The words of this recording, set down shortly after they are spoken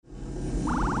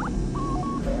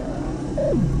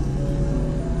But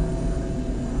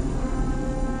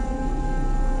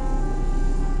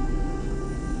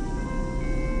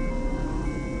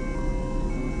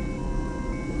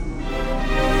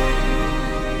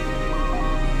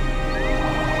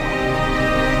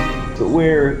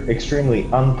we're extremely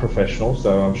unprofessional,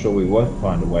 so I'm sure we won't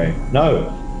find a way. No,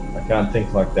 I can't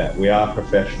think like that. We are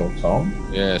professional, Tom.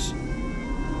 Yes.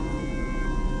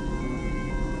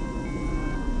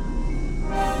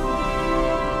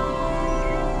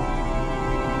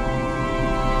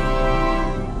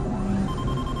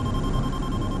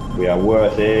 We are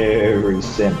worth every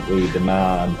cent we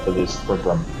demand for this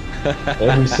program.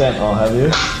 Every cent I'll have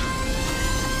you.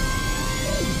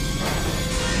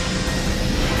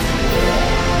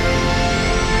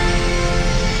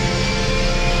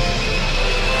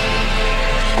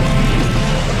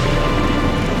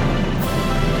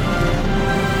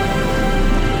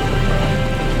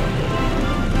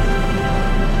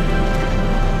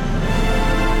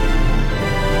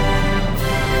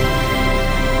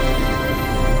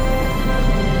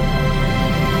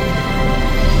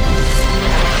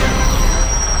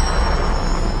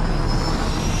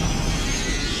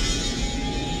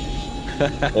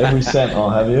 Every cent I'll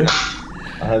have you.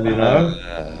 I'll have you know.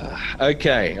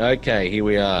 Okay. Here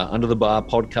we are, Under the Bar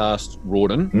podcast,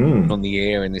 Rawdon, on the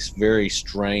air in this very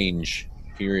strange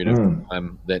period of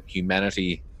time that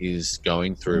humanity is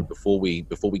going through. Before we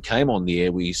came on the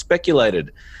air, we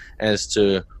speculated as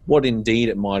to what indeed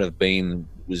it might have been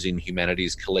was in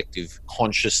humanity's collective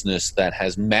consciousness that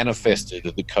has manifested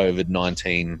the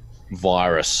COVID-19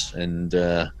 virus and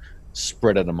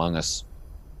spread it among us.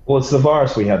 Well, it's the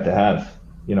virus we had to have.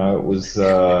 You know, it was,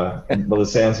 by the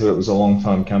sounds of it, it was a long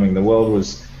time coming. The world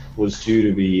was due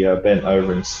to be bent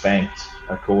over and spanked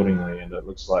accordingly, and it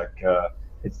looks like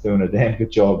it's doing a damn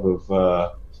good job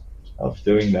of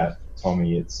doing that,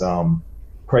 Tommy. It's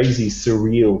crazy,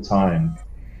 surreal time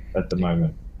at the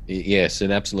moment. Yes,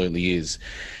 it absolutely is.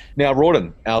 Now,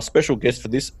 Rawdon, our special guest for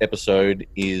this episode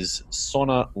is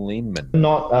Sonna Lehman.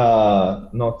 Not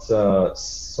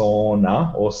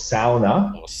sauna or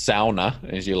sauna. Or sauna,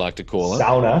 as you like to call it.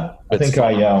 Sauna. I think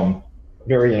I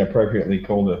very inappropriately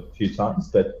called it a few times,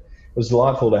 but it was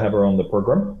delightful to have her on the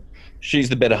program. She's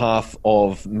the better half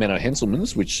of Menno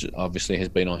Henselmans, which obviously he's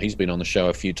been on the show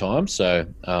a few times. So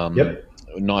yep.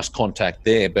 Nice contact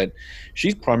there, but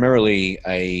she's primarily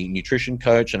a nutrition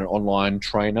coach and an online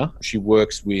trainer. She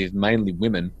works with mainly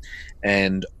women,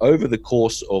 and over the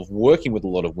course of working with a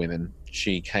lot of women,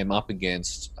 she came up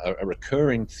against a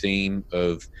recurring theme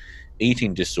of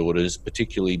eating disorders,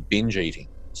 particularly binge eating.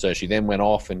 So she then went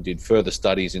off and did further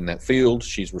studies in that field.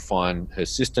 She's refined her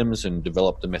systems and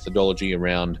developed a methodology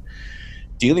around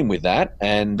dealing with that,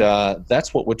 and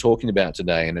that's what we're talking about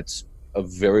today, and it's a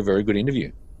very, very good interview.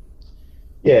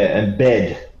 Yeah, and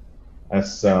BED,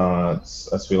 as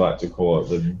we like to call it,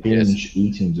 the binge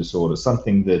eating disorder,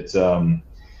 something that,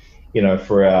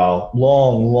 for our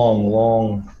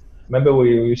long, remember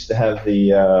we used to have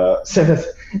the,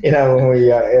 when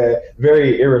we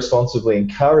very irresponsibly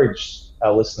encouraged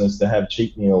our listeners to have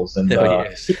cheat meals and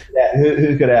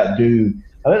who could outdo.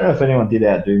 I don't know if anyone did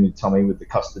outdo me, Tommy, with the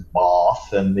custard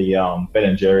bath and the Ben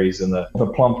and Jerry's and the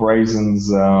plump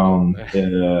raisins in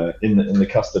the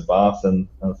custard bath, and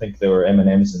I think there were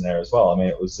M&Ms in there as well. I mean,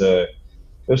 it was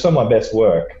some of my best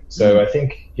work. So I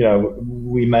think I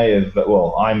may have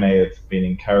been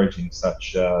encouraging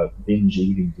such binge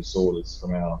eating disorders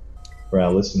for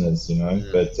our listeners,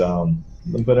 But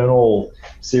in all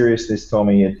seriousness,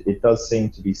 Tommy, it does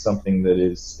seem to be something that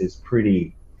is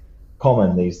pretty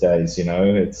common these days.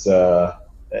 It's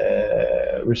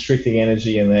restricting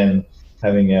energy and then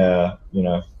having a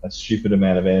stupid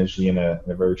amount of energy in a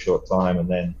very short time, and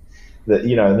then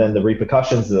the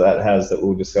repercussions that has that we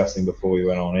were discussing before we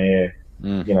went on air.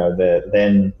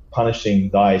 Then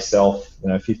punishing thyself,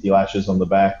 50 lashes on the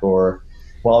back, or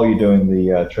while you're doing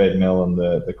the treadmill and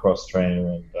the cross trainer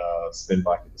and spin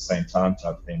bike at the same time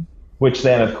type thing, which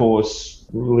then of course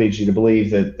leads you to believe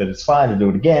that it's fine to do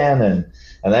it again,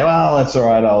 and then, well, that's all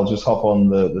right, I'll just hop on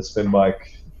the spin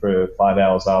bike for 5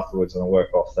 hours afterwards and I'll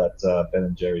work off that Ben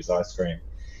and Jerry's ice cream.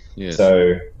 Yes.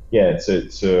 So yeah, it's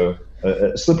a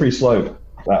slippery slope,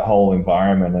 that whole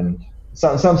environment, and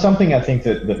something I think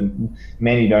that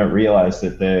many don't realize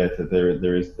that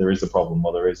there is a problem,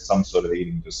 or there is some sort of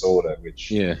eating disorder,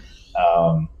 which an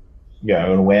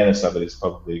awareness of it is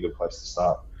probably a good place to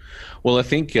start. Well, I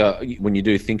think when you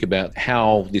do think about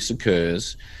how this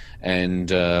occurs and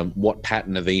what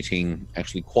pattern of eating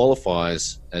actually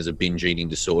qualifies as a binge eating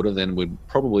disorder, then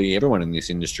everyone in this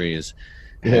industry has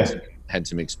had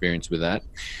some experience with that.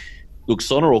 Look,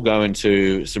 Sonna will go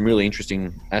into some really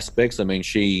interesting aspects. I mean,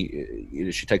 she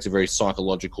takes a very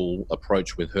psychological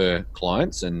approach with her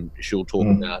clients, and she'll talk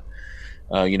about,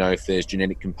 if there's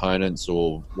genetic components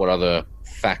or what other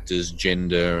factors,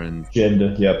 gender,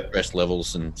 yep, stress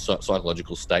levels and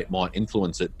psychological state might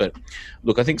influence it. But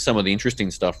look, I think some of the interesting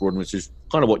stuff, Rawdon, which is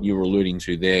kind of what you were alluding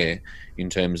to there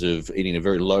in terms of eating a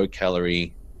very low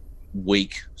calorie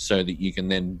week so that you can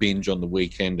then binge on the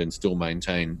weekend and still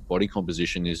maintain body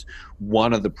composition, is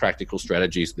one of the practical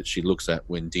strategies that she looks at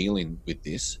when dealing with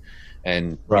this.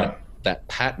 And that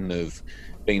pattern of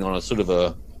being on a sort of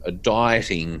a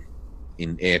dieting,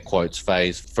 in air quotes,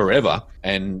 phase forever,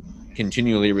 and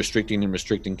continually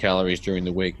restricting calories during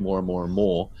the week more and more and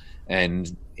more,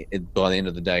 and by the end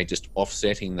of the day just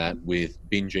offsetting that with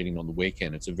binge eating on the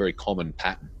weekend. It's a very common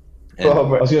pattern. And I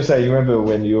was going to say, you remember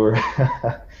when you were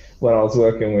when I was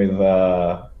working with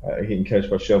getting coached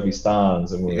by Shelby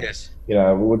Starnes, and we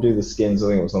would do the skins. I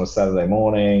think it was on a Saturday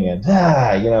morning, and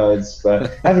it's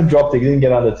having dropped it, didn't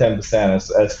get under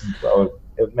 10%.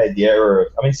 It made the error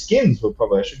of, skins were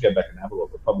probably, I should go back and have a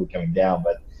look, were probably coming down,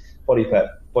 but body fat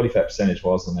percentage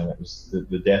wasn't, and it was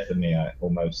the death of me. I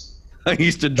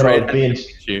used to dread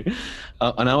you.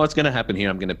 I know what's going to happen here.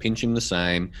 I'm going to pinch him the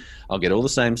same. I'll get all the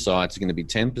same sites. It's going to be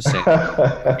 10%.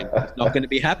 He's not going to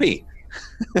be happy.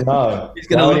 No. He's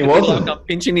going to look like I'm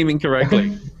pinching him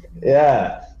incorrectly.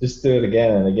 Yeah, just do it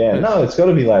again and again. No, it's got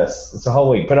to be less. It's a whole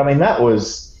week. But that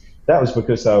was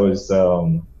because I was,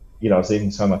 I was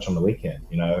eating so much on the weekend.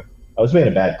 I was being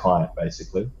a bad client,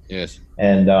 basically. Yes.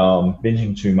 And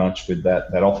binging too much with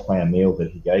that off-plan meal that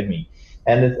he gave me.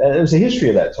 And it was a history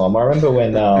of that, Tom. I remember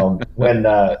when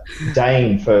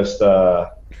Dane first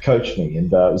coached me,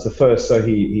 and it was the first. So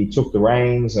he took the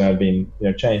reins, and I'd been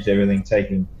changed everything,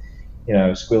 taking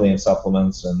squillion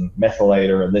supplements and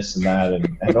methylator and this and that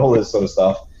and all this sort of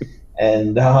stuff.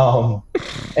 And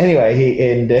anyway,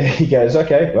 he goes,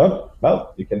 okay,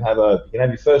 well, you can have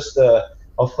your first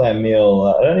off-plan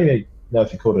meal. I don't even know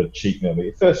if you called it a cheat meal, but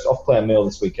your first off-plan meal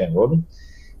this weekend, Rawdon.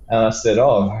 And I said,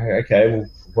 oh, okay, well,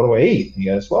 what do I eat? He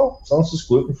goes, well, as long as it's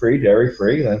gluten-free,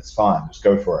 dairy-free, then it's fine. Just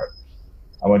go for it.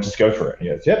 I went, just go for it. He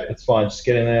goes, yep, it's fine. Just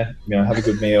get in there, have a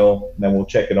good meal, and then we'll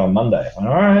check it on Monday. I went,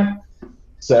 all right.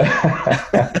 So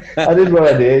I did what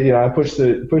I did. I pushed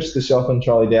the shopping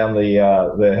trolley down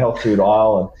the health food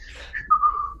aisle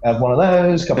and have one of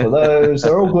those, a couple of those.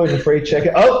 They're all gluten-free. Check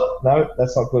it. Oh, no,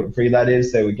 that's not gluten-free. That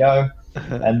is. There we go.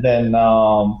 And then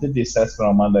did the assessment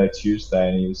on Monday or Tuesday,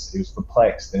 and he was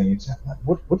perplexed. And he said,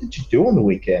 "What did you do on the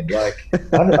weekend? Like,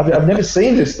 I've never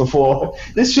seen this before.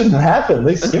 This shouldn't happen.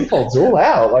 These skin folds are all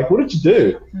out. Like, what did you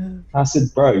do?" I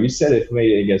said, "Bro, you said it for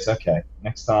me." He goes, "Okay,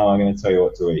 next time I'm going to tell you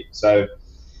what to eat." So,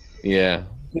 yeah,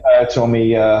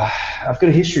 Tommy, I've got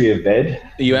a history of bed.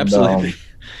 You absolutely.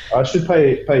 I should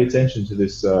pay attention to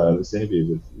this interview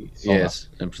with Sonna. Yes,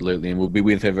 absolutely, and we'll be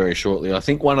with her very shortly. I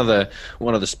think one of the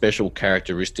special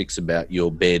characteristics about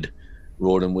your bed,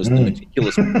 Rawdon, was the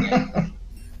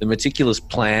meticulous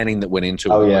planning that went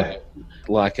into it.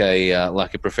 Like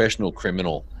a professional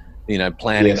criminal,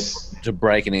 planning to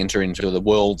break and enter into the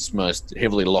world's most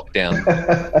heavily locked down.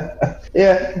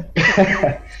 Yeah.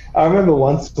 I remember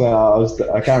once when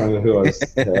I can't remember who I was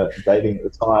dating at the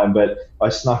time, but I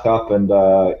snuck up and,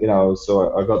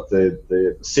 so I got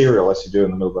the cereal as you do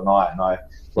in the middle of the night, and I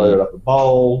loaded up a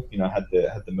bowl, had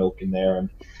the milk in there, and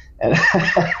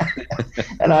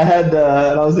and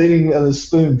I was eating, and the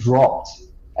spoon dropped,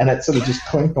 and it sort of just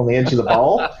clinked on the edge of the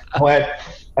bowl.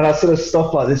 I sort of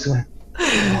stopped like this and went,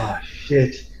 oh,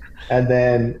 shit. And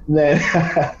then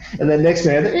next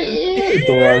minute, the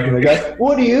door opened and go,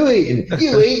 what are you eating?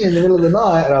 You eating in the middle of the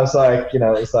night? And I was like, turn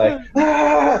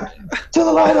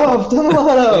the light off.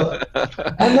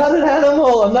 I'm not an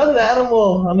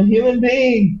animal. I'm a human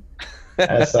being.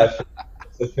 As I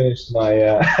finished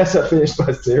my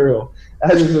cereal.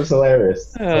 This was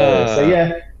hilarious. So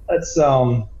yeah,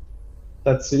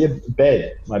 that's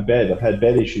bed. My bed. I've had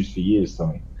bed issues for years,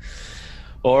 Tommy.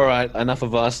 All right, enough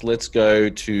of us. Let's go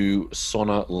to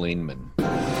Sonna Leanman.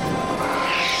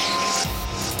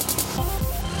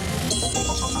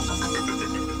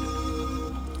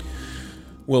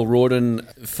 Well, Rawdon,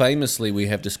 famously we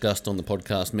have discussed on the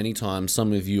podcast many times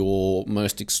some of your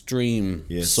most extreme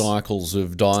cycles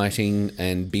of dieting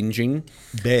and binging.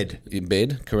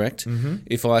 Bed, correct. Mm-hmm.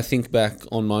 If I think back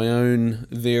on my own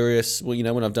various, when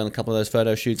I've done a couple of those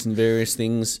photo shoots and various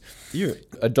things,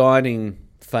 a dieting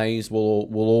phase will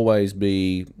always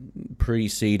be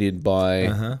preceded by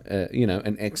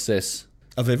an excess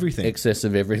of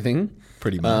everything.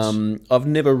 Pretty much. I've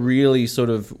never really sort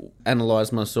of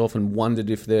analysed myself and wondered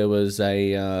if there was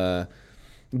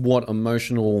what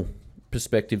emotional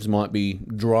perspectives might be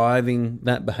driving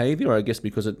that behavior, I guess,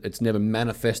 because it's never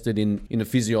manifested in a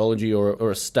physiology or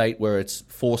a state where it's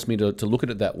forced me to look at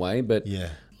it that way. But Yeah.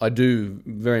 I do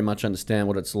very much understand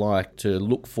what it's like to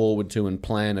look forward to and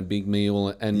plan a big meal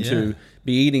and to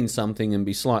be eating something and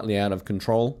be slightly out of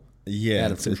control. Yeah,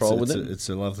 out of control with it. It's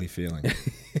a lovely feeling.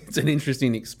 It's an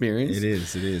interesting experience. It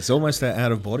is. It's almost an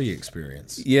out-of-body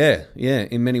experience. Yeah,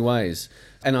 in many ways.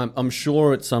 And I'm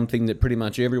sure it's something that pretty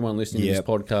much everyone listening to this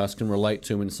podcast can relate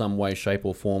to in some way, shape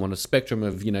or form on a spectrum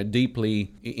of,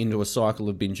 deeply into a cycle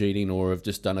of binge eating or have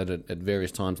just done it at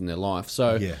various times in their life.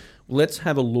 So let's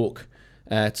have a look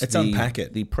at unpack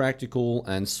it. The practical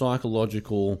and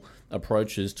psychological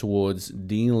approaches towards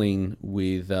dealing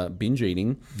with binge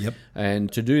eating. Yep.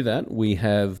 And to do that, we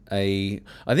have I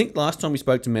think last time we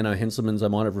spoke to Menno Henselmans, I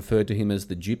might have referred to him as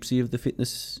the gypsy of the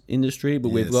fitness industry, but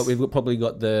we've probably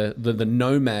got the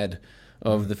nomad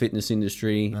of the fitness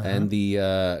industry and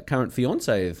the current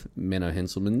fiance of Menno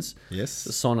Henselmans,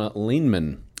 Sonna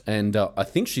Lindman. And I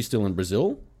think she's still in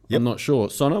Brazil. Yep. I'm not sure.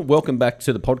 Sonna, welcome back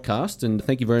to the podcast, and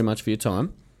thank you very much for your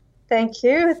time. Thank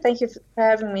you. Thank you for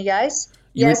having me, guys.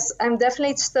 Yes, I'm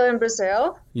definitely still in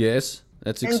Brazil. Yes,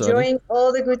 that's exciting. Enjoying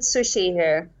all the good sushi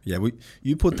here. Yeah,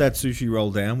 you put that sushi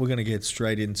roll down. We're going to get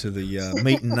straight into the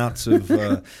meat and nuts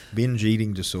of binge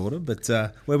eating disorder. But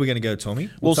where are we going to go, Tommy?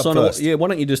 What's up Sonna, first? why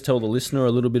don't you just tell the listener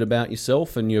a little bit about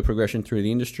yourself and your progression through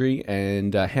the industry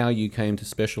and how you came to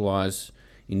specialise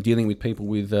in dealing with people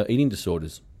with eating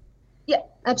disorders? Yeah,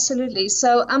 absolutely.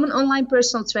 So I'm an online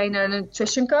personal trainer and a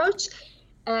nutrition coach.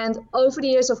 And over the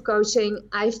years of coaching,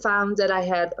 I found that I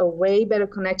had a way better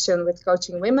connection with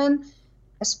coaching women,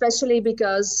 especially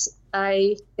because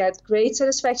I get great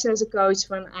satisfaction as a coach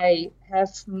when I have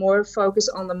more focus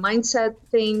on the mindset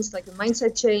things, like the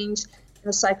mindset change and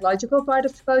the psychological part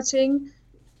of coaching.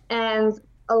 And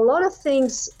a lot of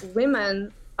things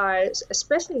women are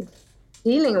especially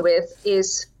dealing with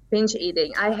is binge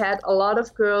eating. I had a lot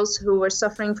of girls who were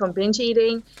suffering from binge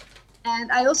eating.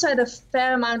 And I also had a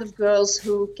fair amount of girls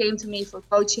who came to me for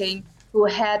coaching who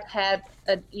had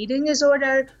an eating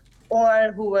disorder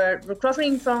or who were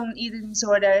recovering from an eating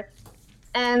disorder.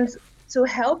 And to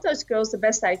help those girls the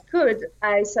best I could,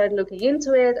 I started looking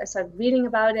into it. I started reading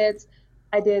about it.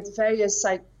 I did various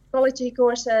psychology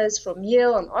courses from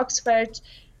Yale and Oxford.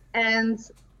 And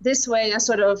this way I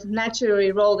sort of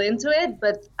naturally rolled into it,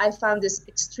 but I found this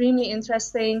extremely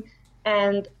interesting.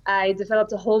 And I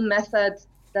developed a whole method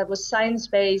that was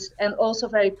science-based and also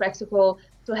very practical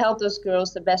to help those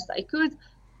girls the best I could.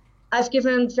 I've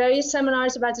given various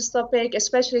seminars about this topic,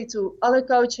 especially to other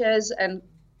coaches and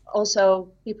also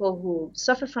people who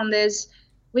suffer from this.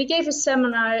 We gave a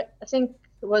seminar, I think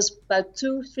it was about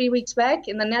 2-3 weeks back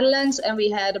in the Netherlands, and we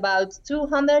had about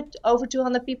over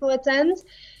 200 people attend.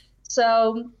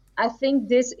 So I think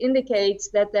this indicates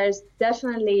that there's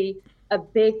definitely a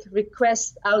big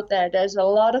request out there. There's a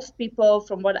lot of people,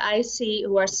 from what I see,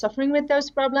 who are suffering with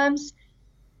those problems.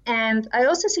 And I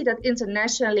also see that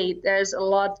internationally, there's a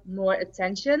lot more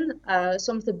attention.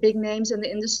 Some of the big names in the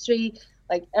industry,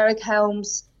 like Eric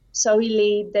Helms, Zoe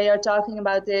Lee, they are talking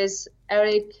about this.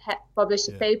 Eric published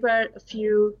a paper a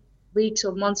few weeks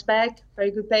or months back,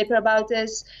 very good paper about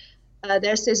this.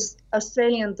 There's this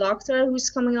Australian doctor who's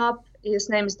coming up.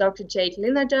 His name is Dr. Jake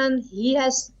Linderden. He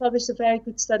has published very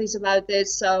good studies about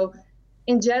this. So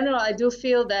in general, I do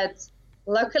feel that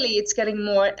luckily it's getting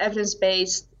more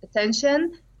evidence-based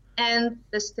attention, and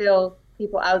there's still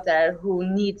people out there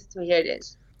who need to hear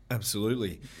this.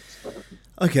 Absolutely.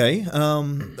 Okay,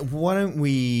 why don't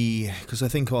we, because I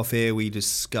think off air we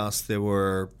discussed there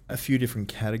were a few different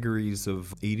categories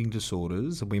of eating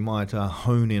disorders, and we might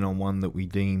hone in on one that we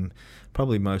deem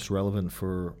probably most relevant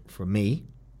for me.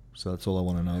 So that's all I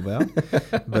want to know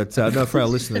about. But no, for our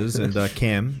listeners and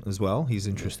Cam as well, he's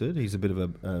interested. He's a bit of a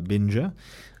binger.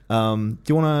 Do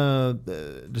you want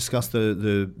to discuss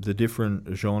the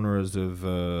different genres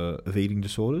of eating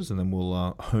disorders, and then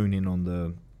we'll hone in on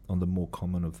the more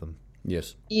common of them?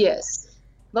 Yes. Yes.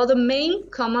 Well, the main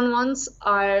common ones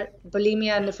are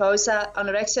bulimia nervosa,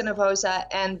 anorexia nervosa,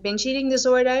 and binge eating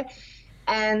disorder.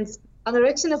 And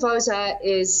anorexia nervosa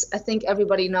is, I think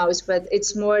everybody knows, but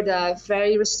it's more the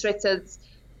very restricted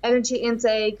energy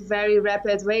intake, very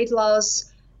rapid weight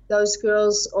loss. Those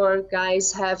girls or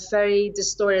guys have very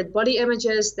distorted body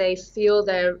images. They feel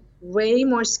they're way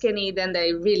more skinny than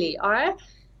they really are.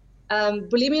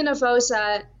 Bulimia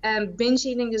nervosa and binge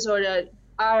eating disorder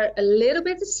are a little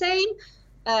bit the same,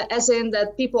 as in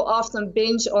that people often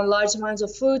binge on large amounts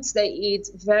of foods. They eat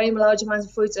very large amounts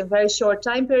of foods in very short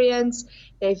time periods.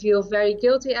 They feel very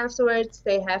guilty afterwards.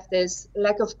 They have this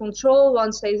lack of control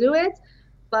once they do it.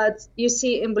 But you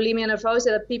see in bulimia nervosa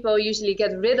that people usually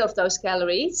get rid of those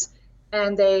calories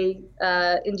and they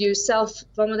induce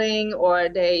self-vomiting, or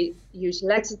they use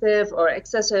laxative or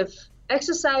excessive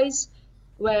exercise.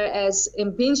 Whereas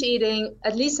in binge eating,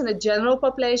 at least in the general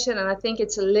population, and I think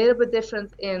it's a little bit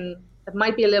different it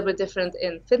might be a little bit different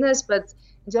in fitness, but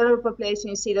in general population,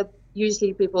 you see that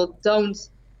usually people don't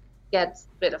get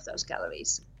rid of those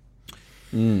calories.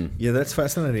 Yeah, that's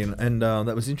fascinating, and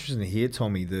that was interesting to hear,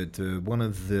 Tommy, that one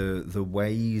of the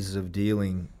ways of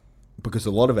dealing, because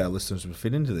a lot of our listeners would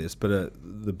fit into this, but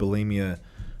the bulimia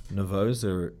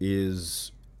nervosa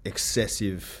is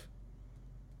excessive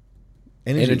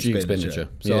energy expenditure.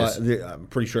 So yes. I'm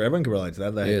pretty sure everyone can relate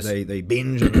to that. They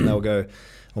binge and then they'll go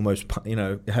almost,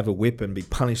 have a whip and be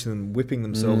punishing whipping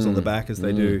themselves on the back as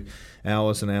they do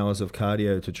hours and hours of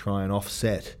cardio to try and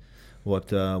offset what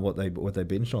they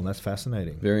binged on. That's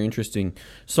fascinating. Very interesting.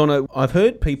 Sono, I've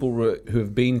heard people who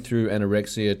have been through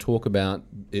anorexia talk about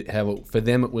how for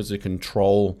them it was a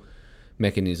control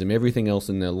mechanism. Everything else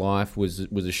in their life was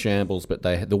a shambles, but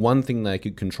the one thing they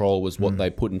could control was what they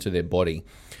put into their body.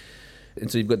 And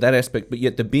so you've got that aspect, but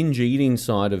yet the binge eating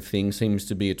side of things seems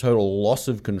to be a total loss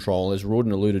of control. As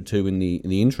Rawdon alluded to in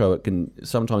the intro, it can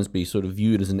sometimes be sort of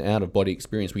viewed as an out-of-body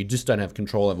experience where you just don't have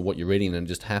control over what you're eating and it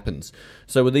just happens.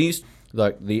 So with these,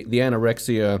 like the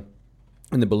anorexia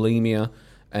and the bulimia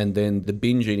and then the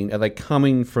binge eating, are they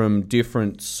coming from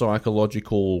different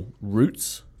psychological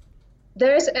roots?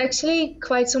 There is actually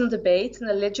quite some debate in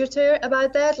the literature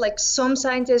about that. Like, some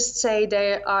scientists say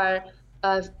they are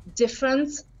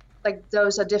different, like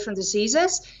those are different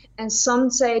diseases, and some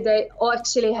say they all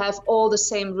actually have all the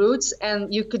same roots,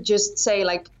 and you could just say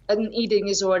like an eating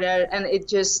disorder and it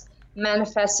just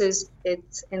manifests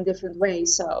it in different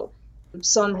ways. So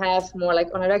some have more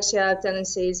like anorexia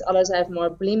tendencies, others have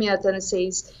more bulimia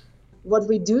tendencies. What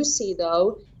we do see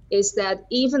though is that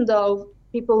even though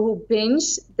people who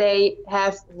binge,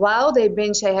 while they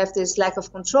binge, they have this lack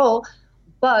of control,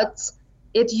 but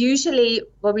it usually,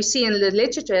 what we see in the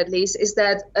literature at least, is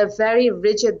that a very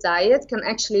rigid diet can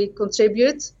actually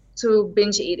contribute to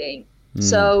binge eating.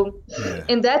 So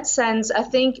in that sense, I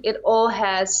think it all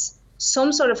has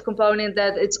some sort of component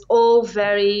that it's all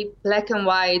very black and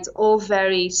white, all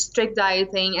very strict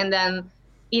dieting, and then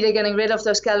either getting rid of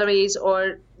those calories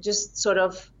or just sort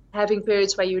of having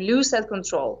periods where you lose that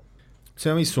control.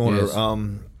 Tell me,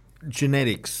 Sorna,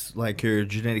 genetics, like your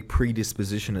genetic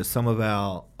predisposition, is some of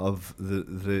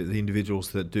the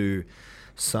individuals that do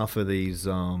suffer these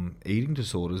eating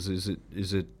disorders,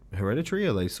 is it hereditary?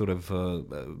 Are they sort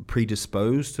of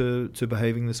predisposed to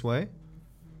behaving this way?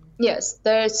 Yes,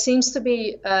 there seems to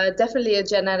be definitely a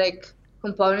genetic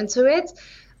component to it.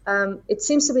 It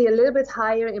seems to be a little bit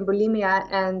higher in bulimia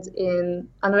and in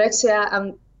anorexia.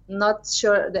 I'm not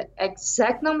sure the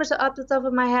exact numbers are off the top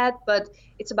of my head, but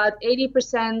it's about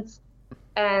 80%,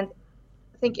 and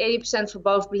I think 80% for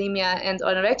both bulimia and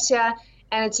anorexia,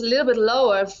 and it's a little bit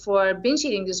lower for binge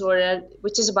eating disorder,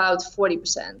 which is about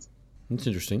 40%. That's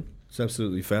interesting. It's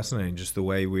absolutely fascinating. Just the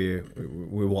way we're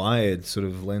wired sort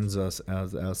of lends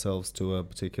ourselves to a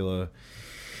particular,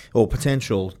 or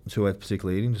potential to a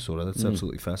particular eating disorder. That's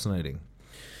absolutely fascinating.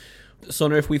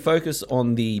 Sona, if we focus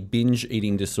on the binge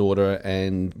eating disorder,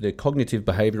 and the cognitive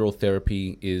behavioral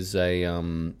therapy is a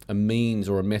means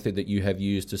or a method that you have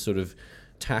used to sort of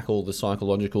tackle the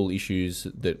psychological issues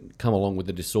that come along with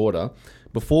the disorder.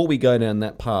 Before we go down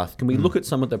that path, can we look at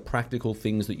some of the practical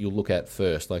things that you look at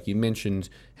first? Like you mentioned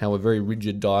how a very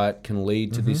rigid diet can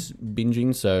lead to this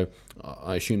binging, so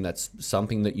I assume that's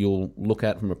something that you'll look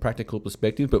at from a practical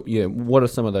perspective. But yeah, what are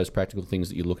some of those practical things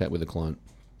that you look at with a client?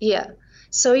 Yeah.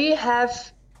 So you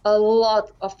have a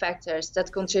lot of factors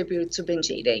that contribute to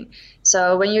binge eating.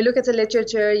 So when you look at the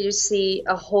literature, you see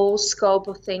a whole scope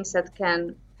of things that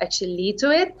can actually lead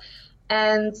to it.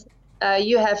 And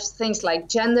you have things like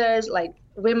genders, like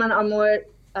women are more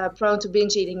prone to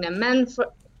binge eating than men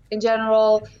in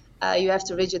general. You have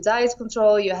the rigid diet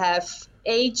control. You have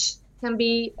age can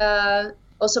be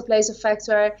also plays a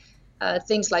factor.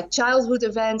 Things like childhood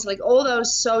events, like all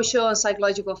those social and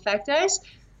psychological factors.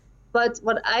 But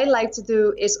what I like to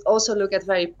do is also look at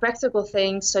very practical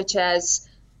things, such as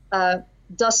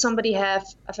does somebody have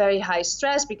a very high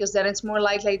stress? Because then it's more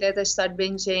likely that they start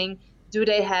binging. Do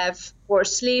they have poor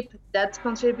sleep? That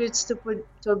contributes to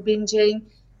binging.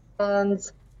 And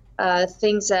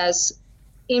things as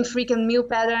infrequent meal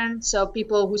pattern. So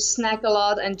people who snack a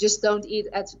lot and just don't eat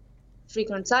at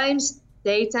frequent times,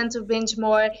 they tend to binge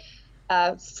more.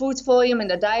 Food volume in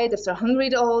the diet, if they're hungry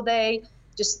the whole day,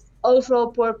 just overall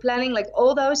poor planning, like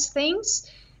all those things,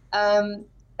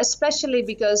 especially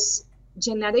because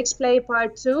genetics play a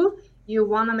part too. you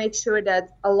want to make sure that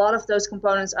a lot of those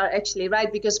components are actually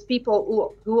right, because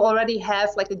people who already have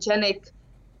like a genetic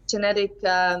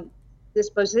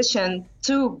disposition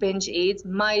to binge eat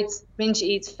might binge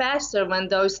eat faster when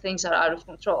those things are out of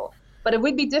control. But it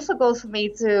would be difficult for me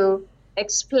to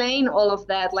explain all of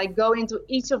that, like go into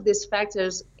each of these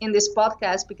factors in this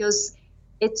podcast, because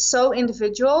it's so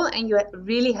individual and you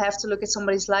really have to look at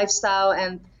somebody's lifestyle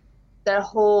and their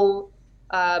whole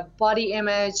body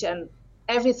image and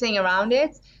everything around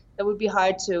it. That would be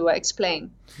hard to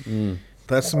explain.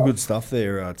 That's some good stuff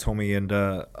there, Tommy, and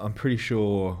I'm pretty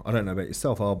sure, I don't know about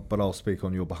yourself, but I'll speak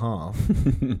on your behalf,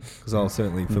 because I'll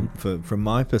certainly, from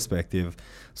my perspective,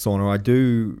 Sorna, I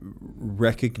do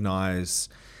recognise,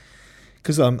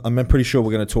 because I'm pretty sure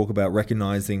we're going to talk about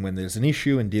recognising when there's an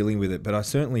issue and dealing with it, but I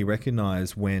certainly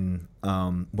recognise when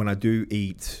I do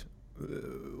eat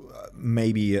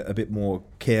maybe a bit more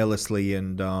carelessly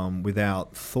and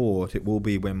without thought. It will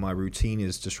be when my routine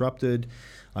is disrupted,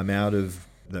 I'm out of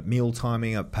that meal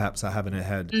timing, perhaps I haven't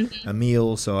had a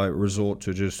meal, so I resort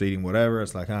to just eating whatever.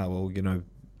 It's like,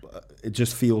 it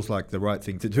just feels like the right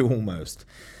thing to do almost.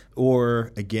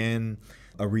 Or again,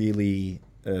 a really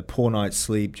poor night's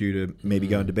sleep due to maybe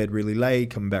going to bed really late,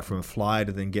 coming back from a flight,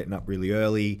 and then getting up really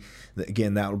early.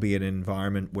 Again, that will be an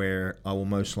environment where I will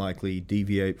most likely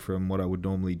deviate from what I would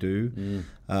normally do.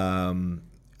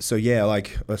 So yeah,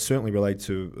 like I certainly relate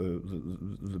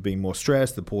to the being more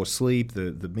stressed, the poor sleep,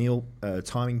 the meal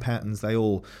timing patterns. They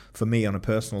all, for me on a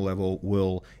personal level,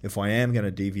 will, if I am going to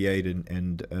deviate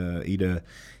and eat a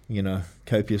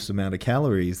copious amount of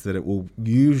calories, that it will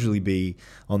usually be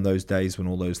on those days when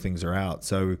all those things are out.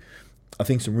 So I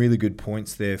think some really good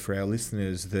points there for our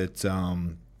listeners that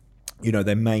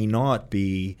they may not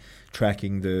be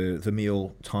tracking the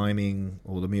meal timing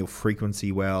or the meal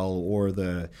frequency well, or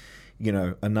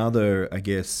another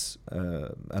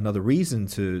reason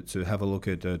to have a look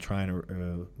at trying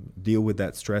to deal with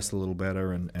that stress a little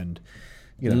better and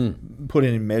put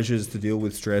in measures to deal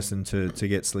with stress and to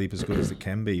get sleep as good as it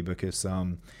can be, because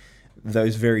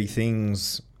those very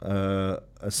things,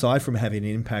 aside from having an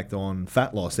impact on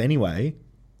fat loss anyway,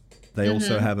 they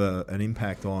also have an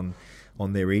impact on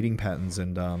their eating patterns,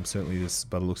 and certainly this,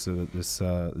 by the looks of it,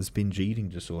 this binge eating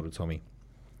disorder, Tommy.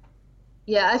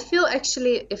 Yeah, I feel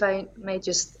actually, if I may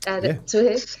just add it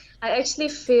to it, I actually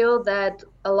feel that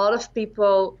a lot of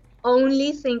people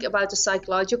only think about the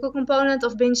psychological component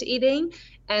of binge eating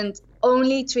and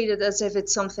only treat it as if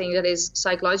it's something that is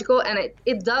psychological. And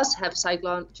it does have a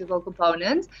psychological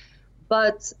component,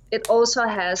 but it also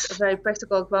has a very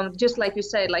practical component. Just like you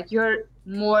said, like you're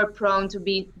more prone to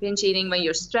be binge eating when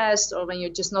you're stressed or when you're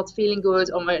just not feeling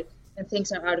good or when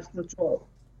things are out of control.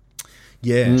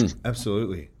 Yeah,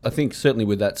 absolutely. I think certainly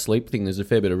with that sleep thing, there's a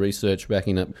fair bit of research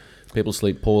backing up people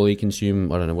sleep poorly,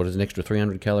 consume, I don't know, what is an extra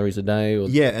 300 calories a day? Or...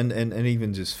 Yeah, and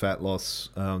even just fat loss,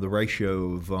 the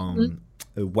ratio of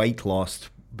weight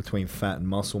loss between fat and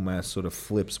muscle mass sort of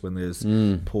flips when there's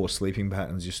poor sleeping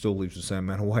patterns. You still lose the same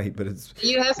amount of weight, but it's...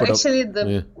 You have actually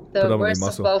the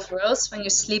worst of both worlds when you're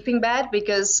sleeping bad,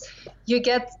 because you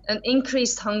get an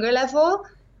increased hunger level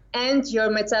and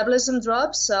your metabolism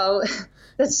drops, so...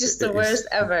 That's just the worst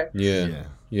ever. Yeah,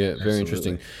 very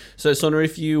interesting. So, Sorna,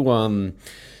 if you,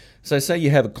 so say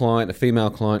you have a female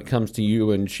client comes to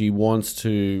you and she wants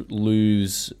to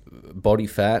lose body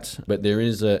fat, but there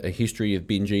is a history of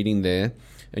binge eating there,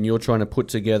 and you're trying to put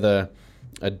together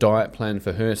a diet plan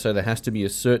for her, so there has to be a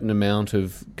certain amount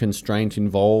of constraint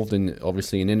involved, and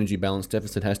obviously an energy balance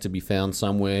deficit has to be found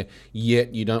somewhere,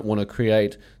 yet you don't want to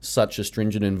create such a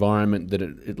stringent environment that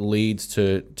it leads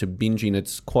to binging.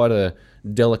 It's quite a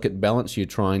delicate balance you're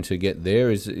trying to get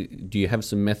there. Do you have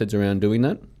some methods around doing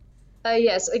that?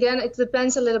 Yes, again, it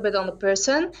depends a little bit on the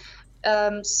person.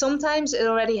 Sometimes it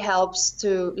already helps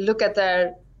to look at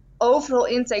their overall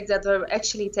intake that they're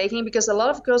actually taking, because a lot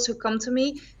of girls who come to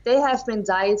me, they have been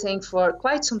dieting for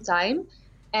quite some time,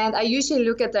 and I usually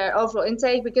look at their overall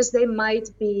intake, because they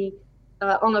might be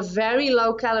on a very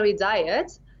low calorie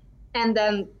diet and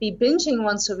then be binging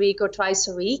once a week or twice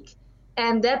a week,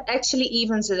 and that actually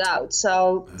evens it out.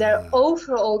 So their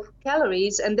overall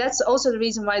calories, and that's also the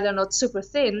reason why they're not super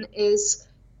thin, is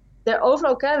their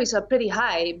overall calories are pretty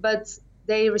high, but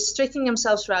they're restricting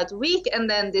themselves throughout the week, and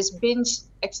then this binge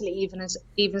actually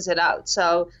evens it out.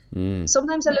 So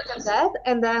sometimes I look at that,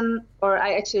 and then, or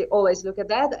I actually always look at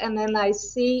that, and then I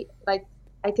see, like,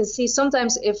 I can see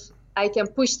sometimes if I can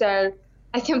push their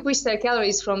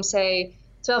calories from, say,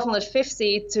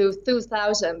 1,250 to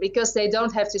 2,000, because they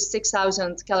don't have this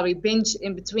 6,000 calorie binge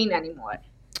in between anymore.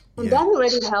 And that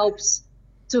already helps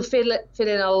to fit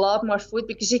in a lot more food,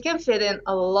 because you can fit in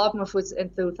a lot more food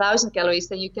into 1,000 calories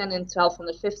than you can in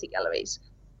 1,250 calories.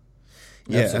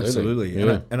 Yeah, absolutely.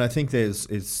 Yeah. And I think the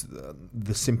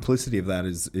simplicity of that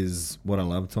is what I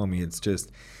love, Tommy. It's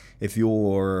just, if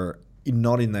you're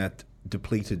not in that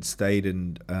depleted state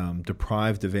and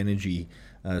deprived of energy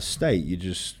state, you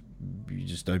just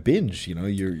don't binge. You know,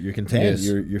 you're content. Yes.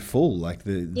 You're full. Like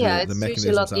the It's mechanisms usually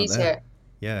a lot aren't easier. there.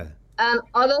 Yeah.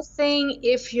 Another thing,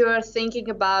 if you're thinking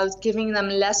about giving them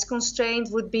less constraint,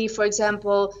 would be, for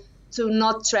example, to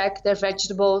not track their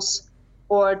vegetables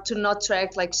or to not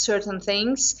track like certain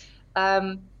things.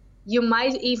 You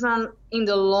might even, in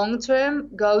the long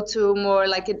term, go to more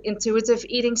like an intuitive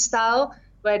eating style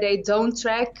where they don't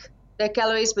track their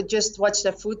calories, but just watch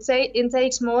their food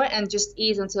intakes more and just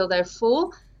eat until they're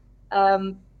full.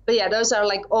 But yeah, those are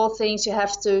like all things you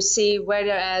have to see where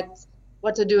they're at,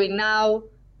 what they're doing now,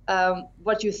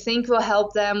 what you think will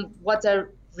help them, what their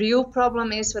real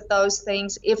problem is with those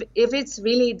things. If it's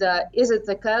really is it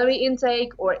the calorie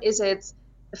intake, or is it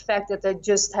the fact that they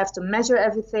just have to measure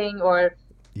everything, or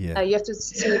you have to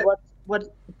see what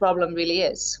the problem really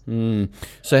is.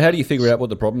 So how do you figure out what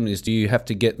the problem is? Do you have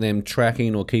to get them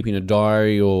tracking or keeping a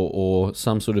diary or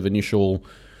some sort of initial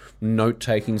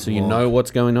note-taking so you know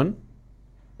what's going on?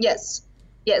 Yes.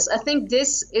 I think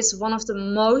this is one of the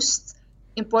most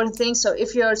important things. So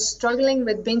if you're struggling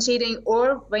with binge eating,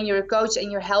 or when you're a coach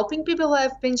and you're helping people who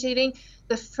have binge eating,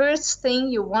 the first thing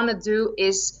you want to do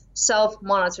is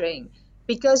self-monitoring,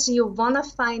 because you want to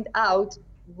find out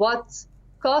what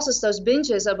causes those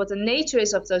binges or what the nature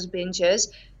is of those binges,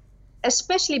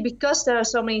 especially because there are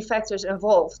so many factors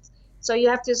involved. So you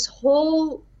have this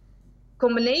whole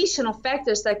combination of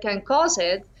factors that can cause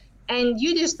it, and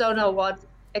you just don't know what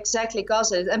exactly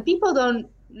causes it. And people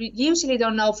usually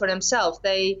don't know for themselves.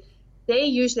 They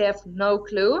usually have no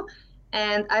clue.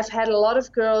 And I've had a lot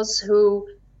of girls who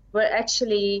were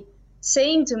actually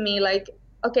saying to me, like,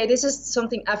 okay, this is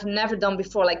something I've never done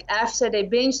before. Like after they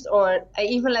binged, or I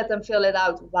even let them fill it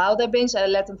out while they binged. I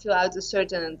let them fill out a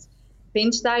certain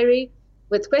binge diary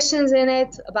with questions in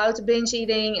it about the binge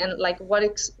eating and like what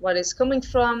is coming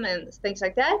from and things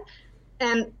like that.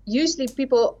 And usually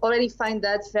people already find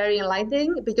that very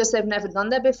enlightening because they've never done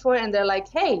that before. And they're like,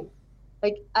 hey,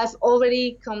 like I've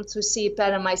already come to see a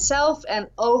pattern myself. And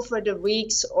over the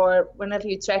weeks or whenever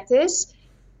you track this,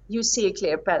 you see a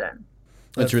clear pattern.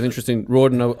 That's really interesting.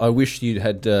 Rawdon, I wish you'd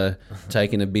had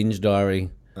taken a binge diary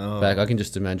back. I can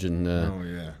just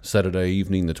imagine Saturday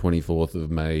evening, the 24th of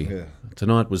May. Yeah.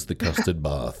 Tonight was the custard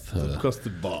bath.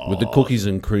 Custard bath. With the cookies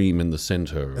and cream in the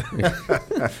centre.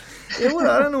 Yeah, well,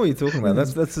 I don't know what you're talking about.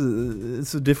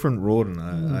 It's a different Rawdon.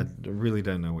 I really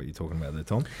don't know what you're talking about there,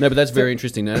 Tom. No, but that's very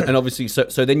interesting. And obviously,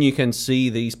 so then you can see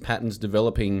these patterns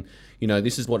developing. You know,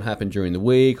 this is what happened during the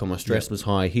week, or my stress was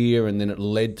high here, and then it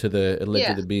led to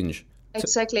the binge.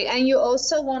 Exactly. And you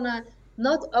also want to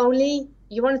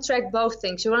you want to track both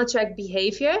things. You want to track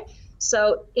behavior.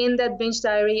 So in that binge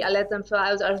diary, I let them fill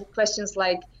out questions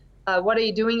like, what are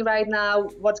you doing right now?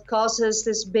 What causes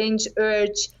this binge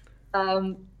urge?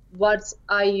 Were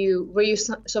you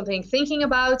something thinking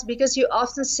about? Because you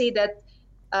often see that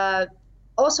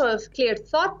also a clear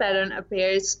thought pattern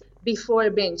appears before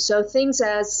a binge. So things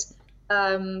as,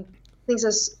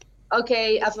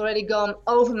 okay, I've already gone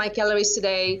over my calories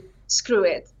today. Screw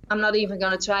it. I'm not even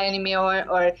going to try anymore.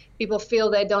 Or people feel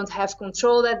they don't have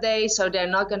control that day, so they're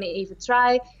not going to even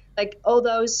try. Like all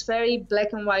those very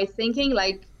black and white thinking.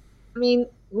 Like, I mean,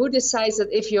 who decides that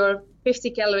if you're 50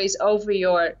 calories over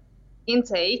your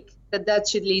intake, that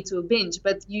should lead to a binge?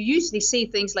 But you usually see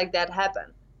things like that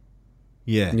happen.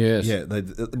 Yeah. Yes. Yeah.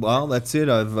 Well, that's it.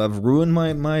 I've ruined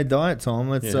my diet, Tom.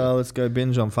 Let's go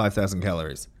binge on 5,000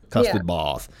 calories. Custard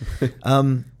bath.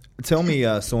 Tell me,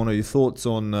 Sorna, your thoughts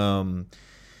on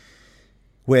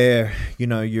where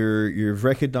you've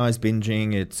recognized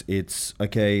binging. It's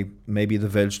okay. Maybe the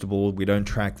vegetable, we don't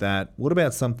track that. What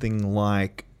about something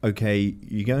like, okay,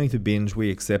 you're going to binge,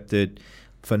 we accept it.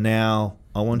 For now,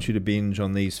 I want you to binge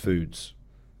on these foods,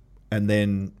 and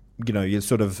then you're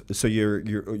sort of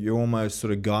you're almost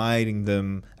sort of guiding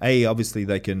them. Obviously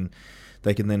they can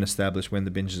then establish when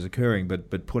the binge is occurring,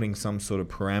 but putting some sort of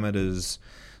parameters.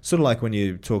 Sort of like when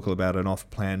you talk about an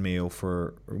off-plan meal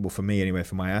for me anyway,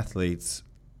 for my athletes,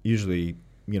 usually,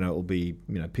 it'll be,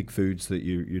 pick foods that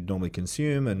you'd normally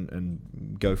consume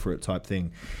and go for it type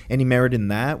thing. Any merit in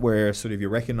that, where sort of you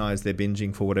recognize they're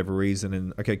binging for whatever reason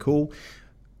and, okay, cool,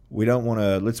 we don't want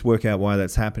to, let's work out why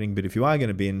that's happening, but if you are going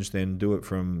to binge, then do it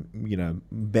from,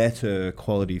 better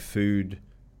quality food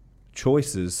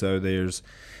choices, so there's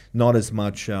not as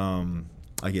much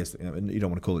I guess you don't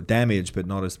want to call it damage, but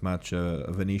not as much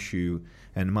of an issue,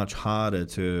 and much harder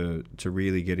to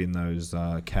really get in those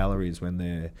calories when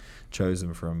they're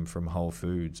chosen from whole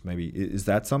foods. Maybe is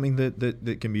that something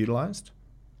that can be utilized?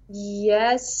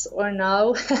 Yes or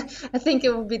no? I think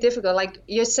it would be difficult. Like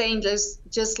you're saying,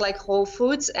 just like whole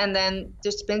foods and then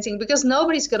just binging, because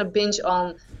nobody's gonna binge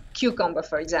on cucumber,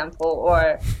 for example,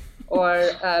 or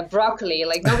broccoli.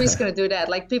 Like nobody's gonna do that.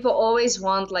 Like people always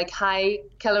want like high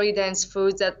calorie dense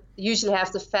foods that usually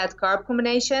have the fat carb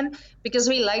combination, because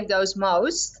we like those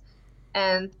most.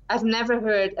 And I've never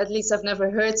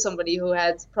heard somebody who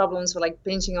had problems with like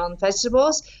binging on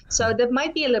vegetables. So that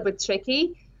might be a little bit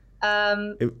tricky.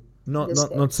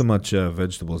 Not so much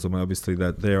vegetables. I mean, obviously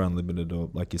that they're unlimited, or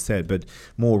like you said, but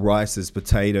more rices,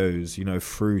 potatoes,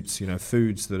 fruits,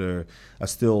 foods that are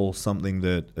still something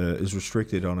that is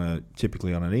restricted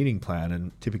typically on an eating plan,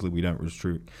 and typically we don't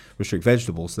restrict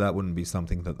vegetables, so that wouldn't be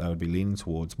something that they would be leaning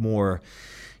towards. More,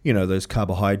 those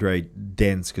carbohydrate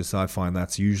dense, because I find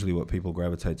that's usually what people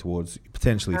gravitate towards,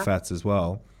 potentially fats as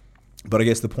well. But I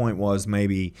guess the point was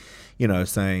maybe,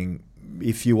 saying,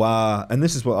 if you are, and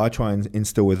this is what I try and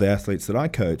instill with the athletes that I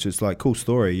coach, it's like, cool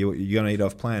story, you're going to eat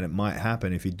off plan. It might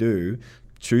happen. If you do,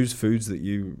 choose foods that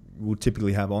you will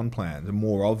typically have on plan, and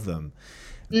more of them.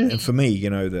 Mm-hmm. And for me,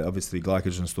 that obviously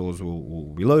glycogen stores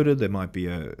will be loaded. There might be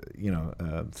a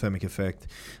thermic effect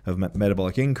of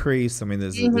metabolic increase. I mean,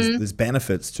 there's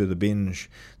benefits to the binge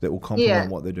that will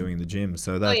complement what they're doing in the gym.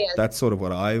 So that's sort of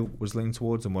what I was leaning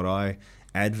towards and what I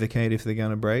advocate if they're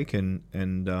going to break. And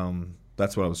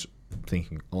that's what I was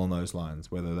thinking along those lines,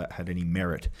 whether that had any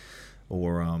merit,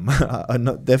 or I'm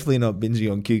definitely not binging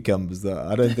on cucumbers.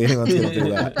 I don't think anyone's going to do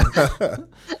that.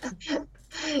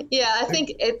 Yeah, I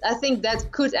think that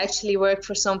could actually work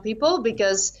for some people,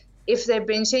 because if they're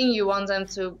binging, you want them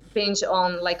to binge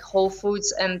on like whole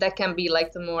foods, and that can be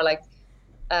like the more like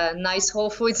nice whole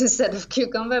foods instead of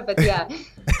cucumber. But yeah,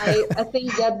 I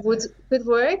think that could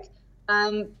work.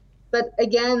 But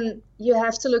again, you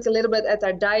have to look a little bit at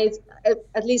their diet.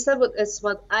 At least that's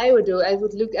what I would do. I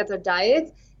would look at their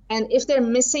diet. And if they're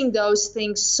missing those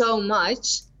things so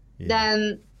much,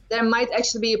 then there might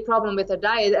actually be a problem with their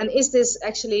diet. And is this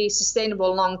actually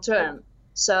sustainable long term?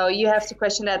 So you have to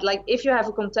question that. Like if you have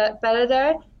a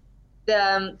competitor,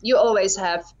 you always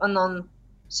have a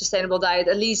non-sustainable diet,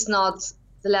 at least not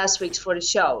the last weeks for the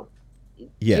show.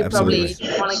 Yeah, you absolutely.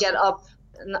 Probably want to get up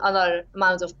another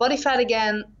amount of body fat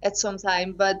again at some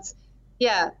time. But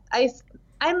yeah,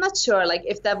 I'm not sure like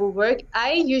if that will work.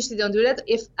 I usually don't do that.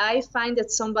 If I find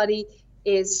that somebody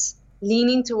is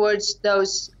leaning towards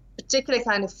those particular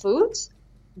kind of foods,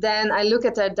 then I look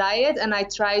at their diet and I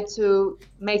try to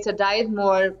make their diet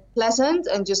more pleasant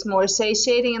and just more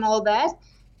satiating and all that,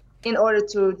 in order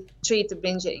to treat the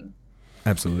binging.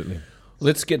 Absolutely.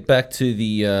 Let's get back to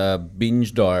the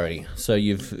binge diary. So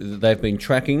they've been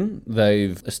tracking,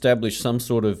 they've established some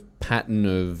sort of pattern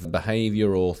of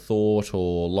behavior or thought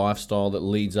or lifestyle that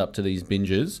leads up to these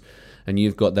binges, and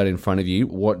you've got that in front of you.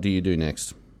 What do you do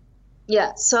next?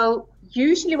 Yeah, so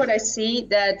usually what I see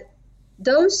that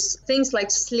those things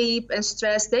like sleep and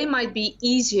stress, they might be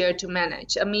easier to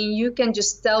manage. I mean, you can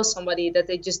just tell somebody that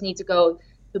they just need to go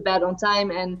to bed on time,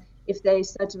 and if they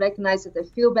start to recognize that they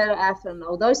feel better after and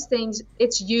all those things,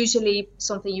 it's usually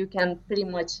something you can pretty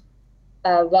much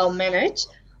well manage.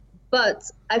 But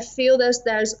I feel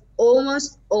there's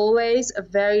almost always a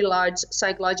very large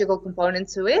psychological component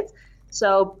to it.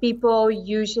 So people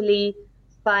usually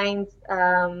find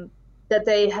that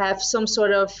they have some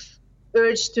sort of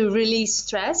urge to release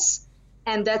stress,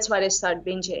 and that's why they start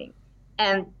binging.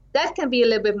 And that can be a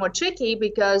little bit more tricky,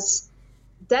 because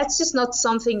that's just not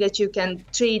something that you can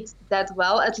treat that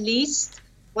well. At least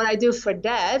what I do for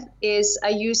that is I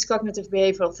use cognitive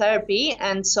behavioral therapy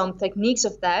and some techniques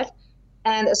of that,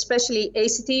 and especially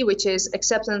ACT, which is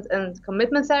acceptance and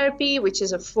commitment therapy, which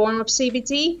is a form of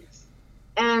CBT.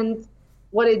 And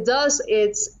what it does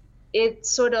is it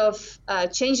sort of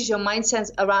changes your mindset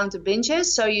around the binges.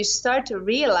 So you start to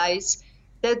realize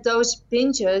that those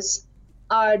binges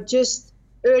are just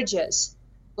urges,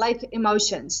 like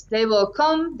emotions. They will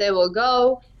come, they will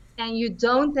go, and you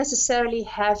don't necessarily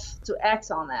have to act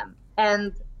on them.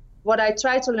 And what I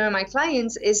try to learn my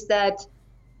clients is that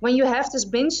when you have this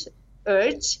binge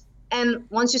urge, and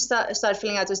once you start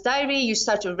filling out this diary, you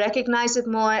start to recognize it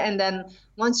more. And then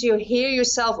once you hear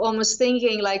yourself almost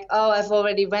thinking like, oh, I've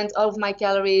already went over my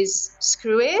calories,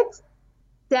 screw it.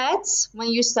 That's when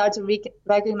you start to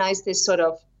recognize this sort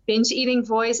of binge eating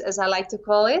voice, as I like to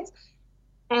call it.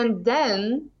 And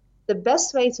then the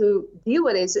best way to deal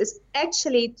with it is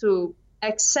actually to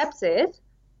accept it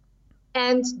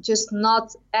and just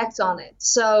not act on it.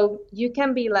 So you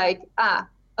can be like,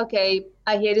 okay,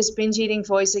 I hear this binge eating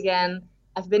voice again.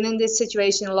 I've been in this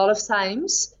situation a lot of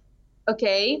times.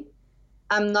 Okay,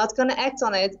 I'm not gonna act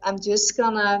on it. I'm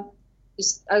gonna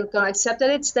accept that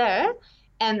it's there,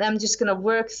 and I'm just gonna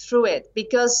work through it.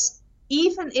 Because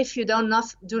even if you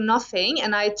do nothing,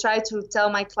 and I try to tell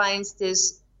my clients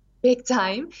this big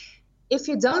time, if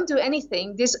you don't do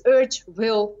anything, this urge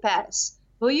will pass.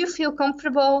 Will you feel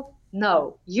comfortable?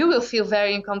 No, you will feel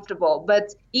very uncomfortable.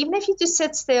 But even if you just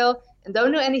sit still and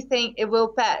don't do anything, it will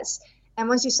pass. And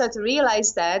once you start to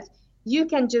realize that, you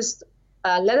can just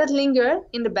let it linger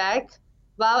in the back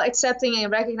while accepting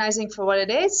and recognizing for what it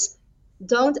is.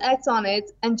 Don't act on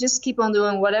it, and just keep on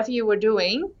doing whatever you were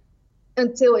doing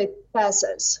until it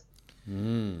passes.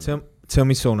 Tell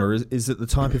me, Sona, is it the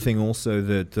type of thing also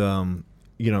that,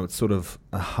 it's sort of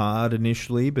hard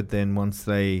initially, but then once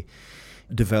they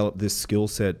develop this skill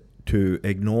set to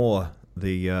ignore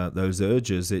those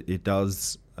urges, it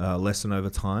does lessen over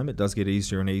time? It does get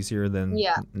easier and easier, then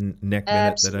next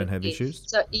minute they don't have issues?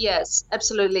 So yes,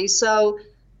 absolutely. So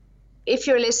if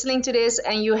you're listening to this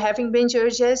and you're having binge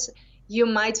urges, you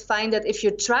might find that if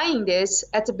you're trying this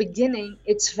at the beginning,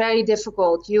 it's very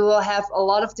difficult. You will have a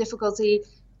lot of difficulty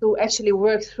to actually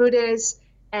work through this,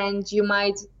 and you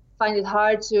might find it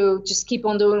hard to just keep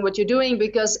on doing what you're doing,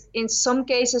 because in some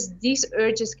cases these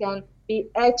urges can be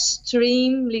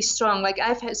extremely strong. Like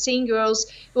I've seen girls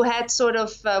who had sort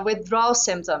of withdrawal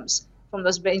symptoms from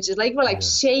those binges, like were like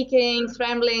shaking,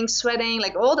 trembling, sweating,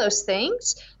 like all those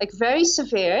things, like very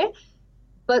severe.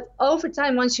 But over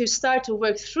time, once you start to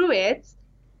work through it,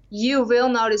 you will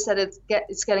notice that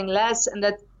it's getting less, and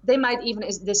that they might even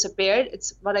disappear.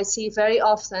 It's what I see very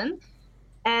often.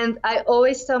 And I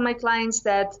always tell my clients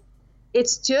that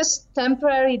it's just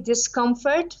temporary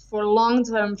discomfort for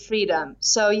long-term freedom.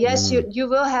 So yes, you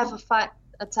will have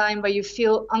a time where you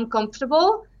feel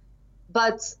uncomfortable,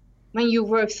 but when you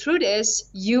work through this,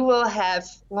 you will have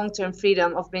long-term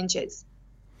freedom of binges.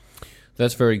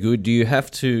 That's very good. Do you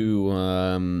have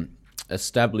to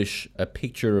establish a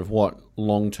picture of what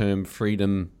long-term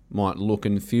freedom might look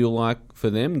and feel like for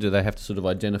them? Do they have to sort of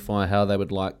identify how they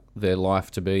would like their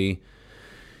life to be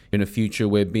in a future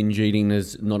where binge eating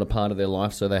is not a part of their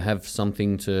life, so they have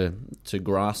something to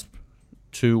grasp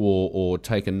to, or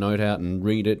take a note out and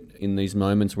read it in these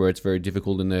moments where it's very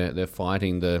difficult and they're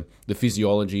fighting the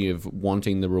physiology of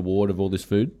wanting the reward of all this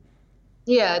food?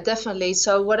 Yeah, definitely.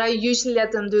 So what I usually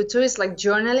let them do too is like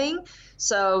journaling.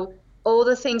 So all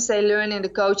the things they learn in the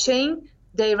coaching,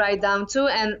 they write down too.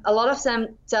 And a lot of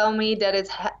them tell me that it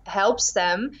helps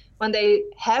them when they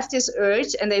have this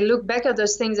urge and they look back at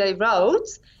those things they wrote,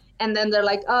 and then they're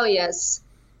like, oh yes,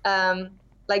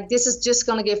 like this is just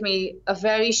going to give me a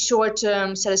very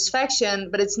short-term satisfaction,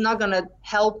 but it's not going to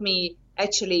help me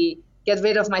actually get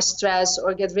rid of my stress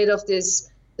or get rid of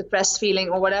this depressed feeling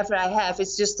or whatever I have.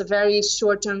 It's just a very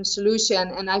short-term solution,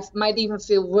 and I might even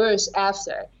feel worse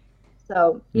after.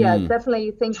 So yeah,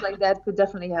 definitely things like that could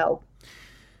definitely help.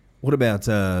 What about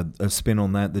a spin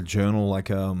on that, the journal? Like,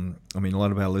 I mean, a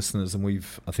lot of our listeners, and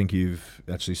I think you've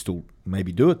actually still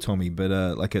maybe do it, Tommy, but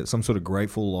like some sort of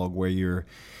grateful log where you're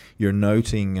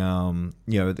noting,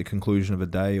 at the conclusion of a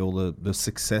day, all the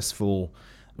successful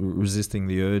resisting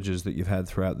the urges that you've had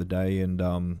throughout the day,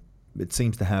 and it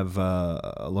seems to have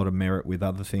a lot of merit with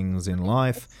other things in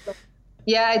life.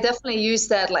 Yeah, I definitely use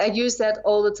that. Like, I use that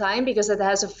all the time because it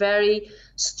has a very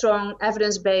strong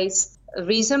evidence-based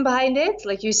reason behind it,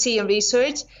 like you see in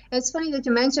research. And it's funny that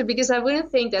you mentioned, because I wouldn't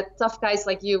think that tough guys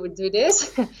like you would do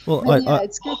this. Well,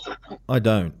 it's good. I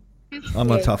don't.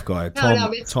 I'm a tough guy.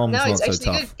 Tom's not it's actually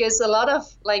so tough. Good, because a lot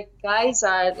of like guys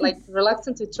are like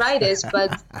reluctant to try this,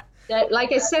 but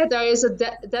like I said, there is a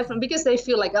definite, because they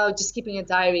feel like, oh, just keeping a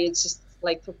diary, it's just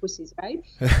like for pussies, right?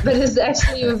 But it's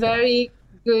actually a very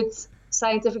good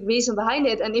scientific reason behind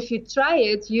it, and if you try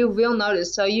it, you will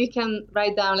notice. So you can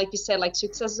write down, like you said, like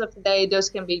successes of the day. Those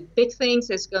can be big things,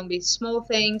 there's going to be small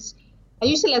things. I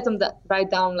usually let them write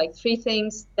down like 3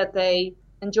 things that they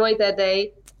enjoyed that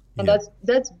day, and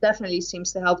that definitely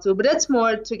seems to help too. But that's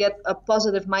more to get a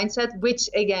positive mindset, which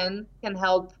again can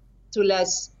help to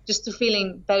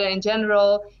feeling better in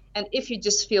general. And if you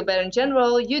just feel better in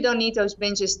general, you don't need those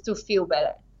binges to feel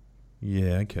better.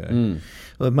 Yeah, okay.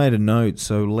 Well, I've made a note,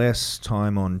 so less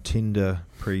time on Tinder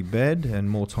pre-bed and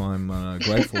more time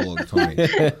grateful log, Tommy.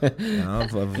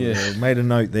 I've made a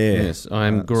note there. Yes,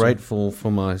 I'm grateful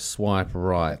for my swipe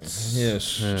rights. Yes,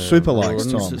 super likes,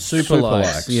 Tom. Super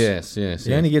likes. Yes.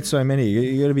 You only get so many.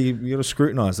 You got to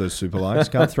scrutinise those super likes.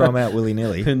 Can't throw them out willy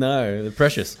nilly. No, they're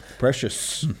precious.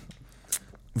 Precious.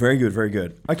 Very good, very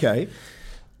good. Okay,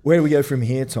 where do we go from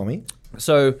here, Tommy?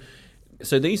 So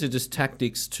these are just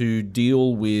tactics to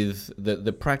deal with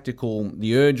the practical.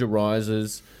 The urge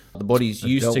arises. The body's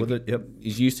used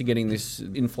is used to getting this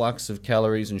influx of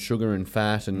calories and sugar and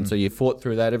fat, and so you fought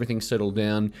through that. Everything's settled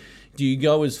down. Do you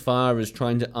go as far as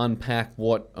trying to unpack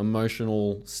what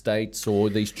emotional states or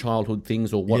these childhood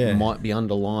things or what might be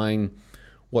underlying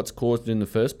what's caused it in the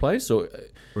first place, or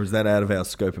is that out of our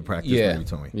scope of practice? Maybe,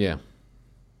 Tommy?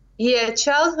 Yeah,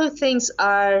 childhood things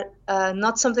are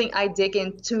not something I dig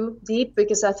in too deep,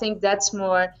 because I think that's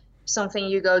more something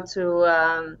you go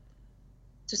to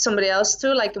somebody else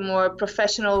too, like a more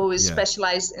professional who is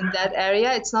specialized in that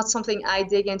area. It's not something I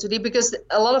dig into deep, because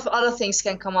a lot of other things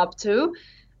can come up too.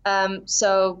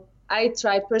 So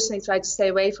I personally try to stay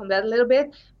away from that a little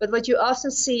bit. But what you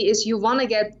often see is you want to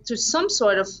get to some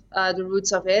sort of the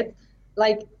roots of it.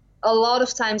 Like a lot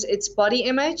of times it's body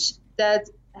image that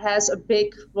has a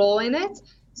big role in it.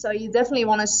 So you definitely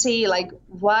want to see, like,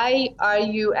 why are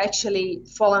you actually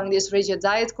following this rigid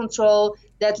diet control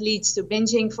that leads to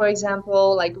binging, for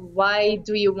example? Like, why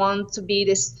do you want to be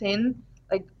this thin?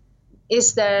 Like,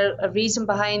 is there a reason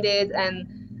behind it? And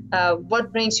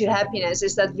what brings you happiness?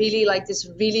 Is that really like this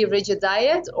really rigid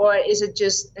diet, or is it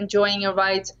just enjoying a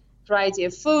wide variety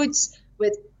of foods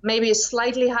with maybe a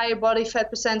slightly higher body fat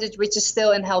percentage, which is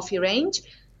still in healthy range?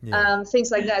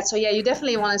 Things like that. So you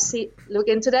definitely want to look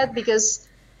into that, because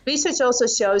research also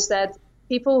shows that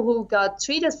people who got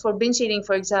treated for binge eating,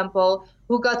 for example,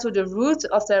 who got to the root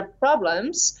of their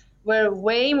problems, were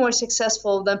way more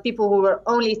successful than people who were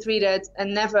only treated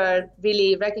and never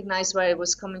really recognized where it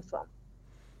was coming from.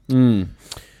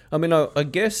 I mean, I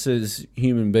guess as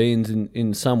human beings,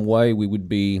 in some way, we would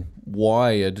be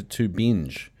wired to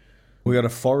binge. We got to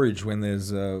forage when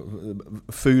there's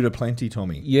food aplenty,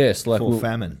 Tommy. Yes, like for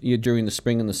famine. Yeah, during the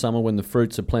spring and the summer when the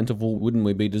fruits are plentiful, wouldn't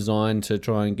we be designed to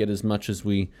try and get as much as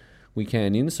we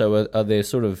can in? So are there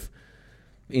sort of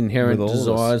inherent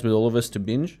desires with all of us to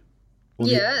binge? Well,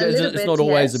 it's not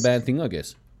always a bad thing, I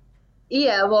guess.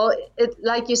 Yeah, well,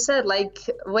 like you said, like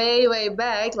way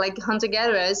back, like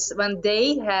hunter-gatherers, when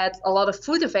they had a lot of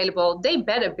food available, they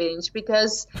better binge,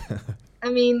 because, I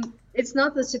mean, it's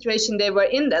not the situation they were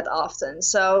in that often.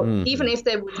 So even if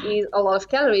they would eat a lot of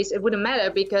calories, it wouldn't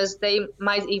matter, because they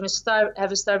might even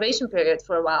have a starvation period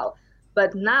for a while.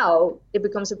 But now it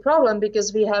becomes a problem,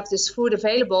 because we have this food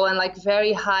available and like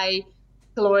very high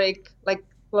caloric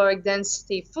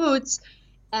density foods,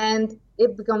 and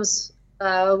it becomes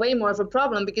way more of a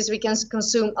problem, because we can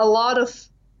consume a lot of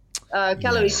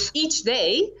calories each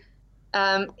day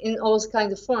in all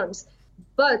kinds of forms.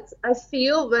 But I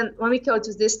feel when we go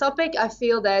to this topic, I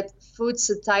feel that food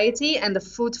satiety and the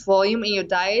food volume in your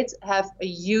diet have a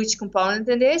huge component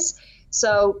in this.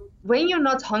 So when you're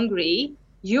not hungry,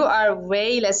 you are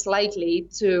way less likely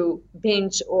to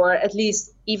binge, or at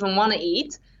least even want to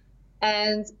eat.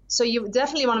 And so you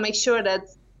definitely want to make sure that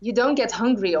you don't get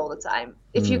hungry all the time.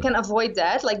 If you can avoid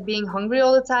that, like being hungry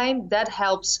all the time, that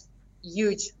helps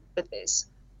huge with this.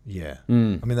 Yeah. I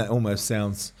mean, that almost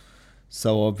sounds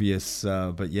so obvious,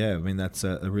 but yeah, I mean, that's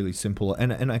a really simple,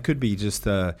 and it could be just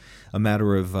a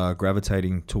matter of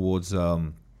gravitating towards,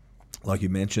 like you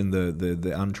mentioned,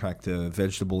 the untracked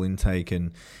vegetable intake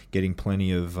and getting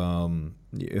plenty of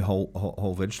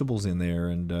whole vegetables in there,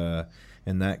 and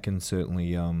that can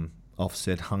certainly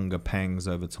offset hunger pangs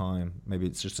over time. Maybe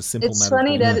it's just a simple matter. It's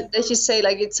funny that you say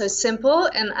like it's so simple,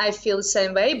 and I feel the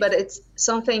same way, but it's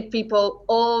something people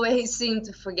always seem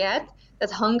to forget, that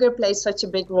hunger plays such a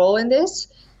big role in this,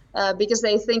 because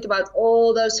they think about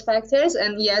all those factors,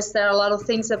 and yes, there are a lot of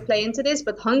things that play into this,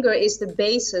 but hunger is the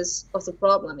basis of the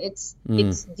problem. It's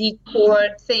the core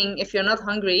thing. If you're not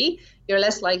hungry, you're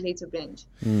less likely to binge.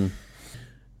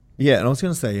 Yeah, and I was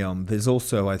going to say, there's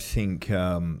also, I think,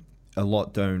 a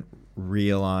lot don't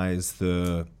realize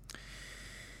the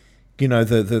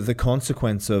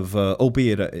consequence of,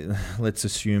 albeit, let's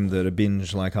assume that a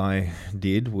binge like I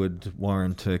did would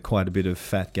warrant quite a bit of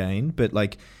fat gain, but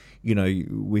like,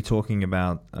 we're talking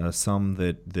about some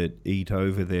that eat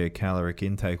over their caloric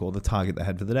intake or the target they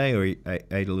had for the day, or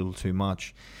ate a little too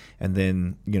much, and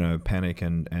then panic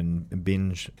and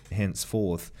binge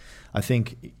henceforth. I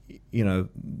think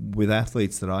with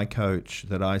athletes that I coach,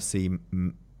 that I see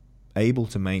able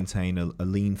to maintain a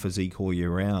lean physique all year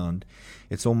round,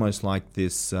 it's almost like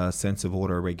this sense of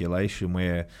auto-regulation,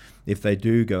 where if they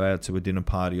do go out to a dinner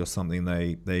party or something,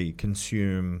 they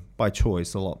consume by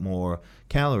choice a lot more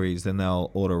calories, then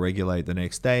they'll auto-regulate the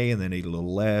next day and then eat a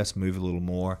little less, move a little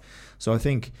more. So I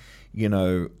think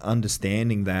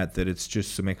understanding that it's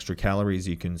just some extra calories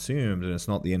you consumed and it's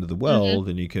not the end of the world,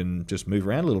 and you can just move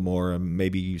around a little more and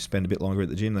maybe you spend a bit longer at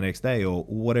the gym the next day or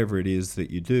whatever it is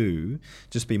that you do.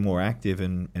 Just be more active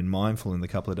and mindful in the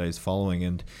couple of days following,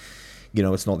 and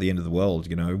it's not the end of the world.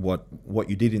 What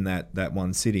you did in that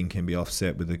one sitting can be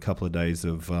offset with a couple of days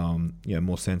of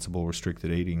more sensible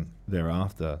restricted eating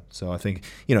thereafter. So I think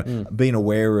being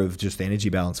aware of just energy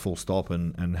balance full stop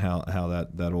and how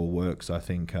that all works, I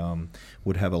think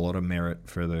would have a lot of merit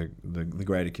for the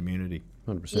greater community.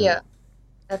 100%. Yeah,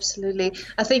 absolutely.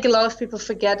 I think a lot of people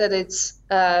forget that it's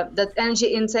that energy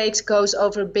intakes goes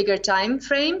over a bigger time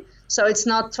frame. So it's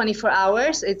not 24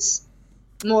 hours. It's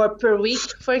more per week,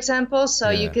 for example.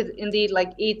 So you could indeed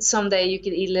eat someday, you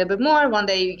could eat a little bit more, one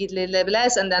day you eat a little bit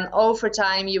less, and then over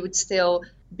time you would still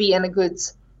be in a good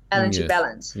energy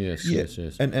balance. Yes.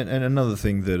 And another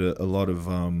thing that a lot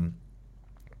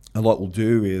will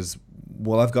do is,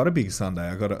 well, I've got a big Sunday.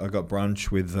 I got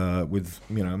brunch with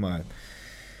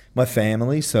my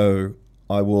family, so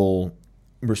I will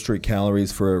restrict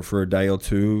calories for a day or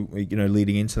two,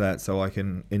 leading into that, so I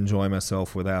can enjoy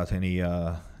myself without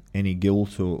any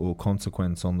guilt or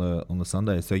consequence on the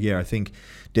Sunday. So I think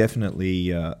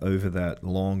definitely over that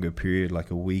longer period, like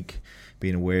a week,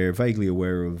 being vaguely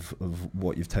aware of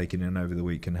what you've taken in over the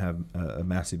week can have a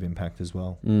massive impact as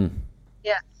well.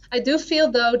 Yeah, I do feel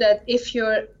though that if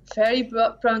you're very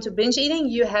prone to binge eating,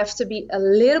 you have to be a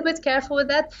little bit careful with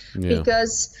that,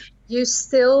 because you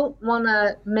still want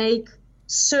to make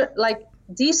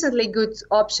decently good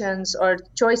options or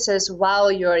choices while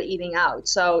you're eating out.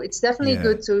 So it's definitely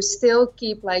good to still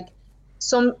keep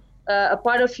some a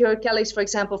part of your calories, for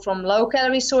example, from low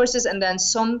calorie sources, and then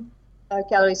some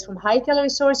calories from high calorie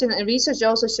sources. And research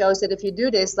also shows that if you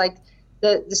do this,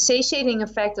 the satiating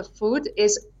effect of food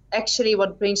is actually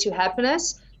what brings you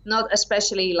happiness, not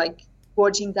especially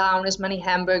gorging down as many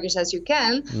hamburgers as you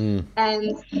can.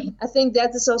 And I think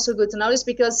that is also good to notice,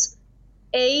 because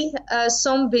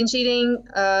some binge eating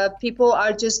people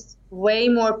are just way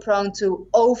more prone to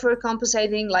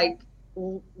overcompensating,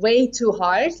 way too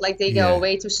hard, they go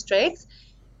way too strict,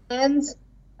 and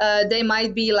they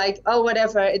might be oh,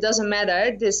 whatever, it doesn't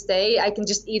matter this day, I can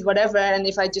just eat whatever, and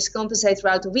if I just compensate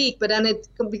throughout the week. But then it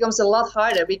becomes a lot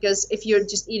harder, because if you're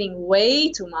just eating way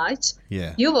too much,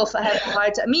 you will have a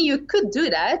hard time. I mean, you could do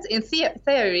that in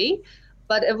theory,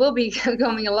 but it will be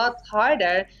becoming a lot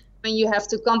harder when you have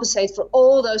to compensate for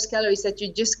all those calories that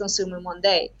you just consume in one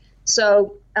day.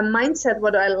 So a mindset,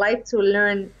 what I like to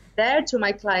learn there to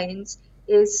my clients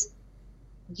is,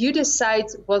 you decide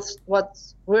what's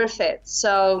worth it.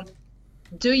 So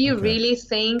do you really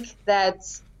think that,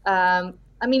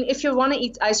 if you want to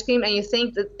eat ice cream and you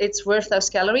think that it's worth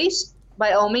those calories,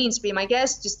 by all means, be my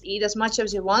guest, just eat as much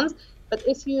as you want. But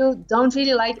if you don't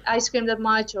really like ice cream that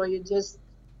much, or you just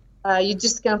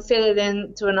can fit it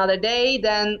into another day,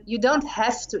 then you don't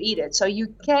have to eat it. So you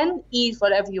can eat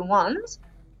whatever you want,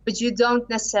 but you don't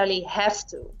necessarily have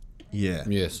to. Yeah.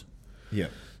 Yes. Yeah.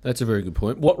 That's a very good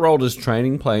point. What role does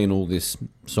training play in all this,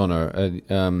 Sonna?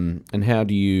 And how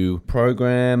do you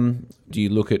program? Do you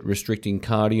look at restricting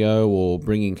cardio or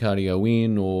bringing cardio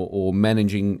in, or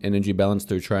managing energy balance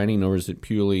through training, or is it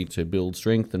purely to build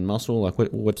strength and muscle?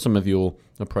 What's some of your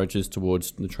approaches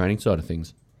towards the training side of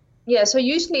things? Yeah, so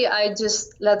usually I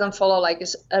just let them follow a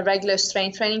regular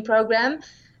strength training program,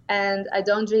 and I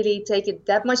don't really take it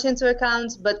that much into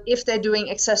account. But if they're doing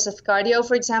excessive cardio,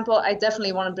 for example, I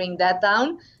definitely want to bring that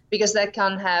down, because that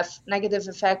can have negative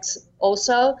effects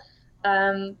also.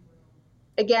 Another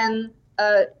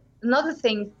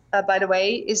thing, by the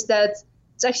way, is that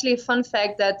it's actually a fun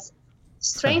fact that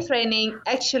strength training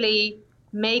actually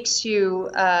makes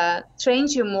you,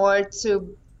 trains you more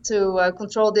to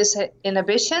control this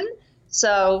inhibition.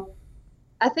 So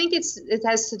I think it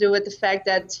has to do with the fact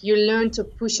that you learn to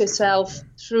push yourself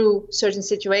through certain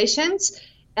situations,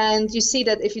 and you see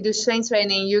that if you do strength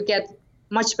training, you get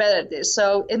much better at this.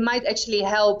 So it might actually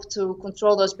help to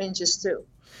control those binges too.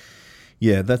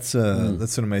 Yeah, that's an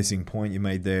amazing point you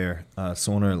made there,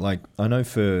 Sonna. I know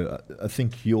I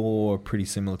think you're pretty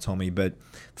similar, Tommy, but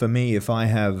for me, if I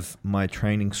have my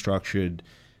training structured,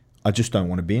 I just don't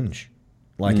want to binge.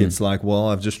 It's well,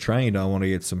 I've just trained, I want to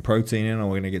get some protein in, I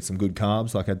want to get some good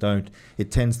carbs. It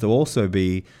tends to also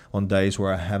be on days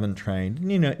where I haven't trained,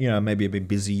 maybe a bit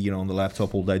busy, on the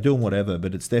laptop all day, doing whatever,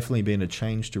 but it's definitely been a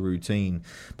change to routine.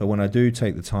 But when I do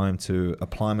take the time to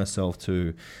apply myself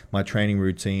to my training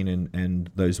routine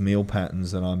and those meal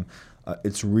patterns, and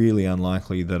it's really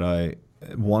unlikely that I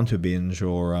want to binge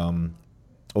or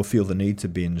or feel the need to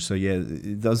binge. So yeah,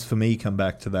 it does for me come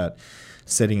back to that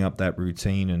setting up that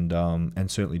routine,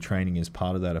 and certainly training is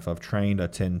part of that. If I've trained, I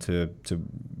tend to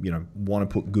want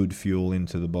to put good fuel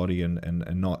into the body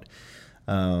and not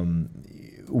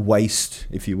waste,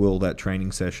 if you will, that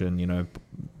training session,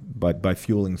 by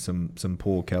fueling some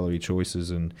poor calorie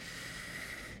choices and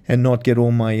not get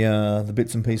all my the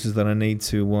bits and pieces that I need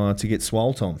to get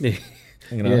swole on.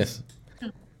 Yes.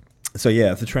 So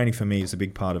yeah, the training for me is a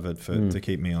big part of it to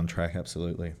keep me on track.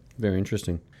 Absolutely. Very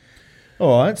interesting.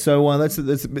 All right, so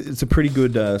it's a pretty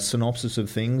good synopsis of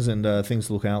things and things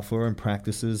to look out for and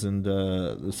practices and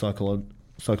the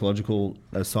psychological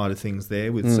side of things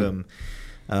there with some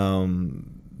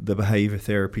the behavior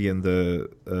therapy and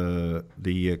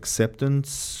the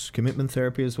acceptance commitment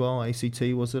therapy as well. ACT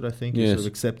was it? I think you Yes. sort of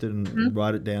accept it and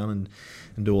write it down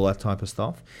and do all that type of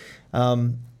stuff.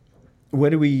 Where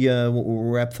do we'll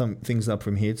wrap things up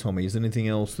from here, Tommy? Is there anything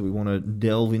else that we want to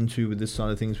delve into with this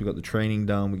side of things? We've got the training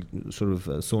done. We sort of,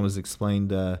 Sauna's explained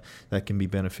that can be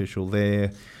beneficial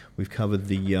there. We've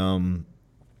covered a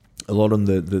lot on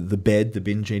the bed, the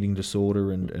binge eating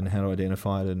disorder and how to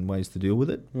identify it and ways to deal with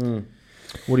it.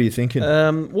 What are you thinking?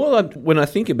 When I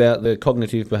think about the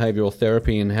cognitive behavioural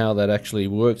therapy and how that actually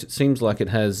works, it seems like it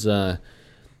has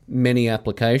many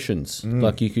applications.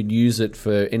 Like you could use it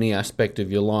for any aspect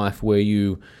of your life where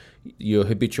your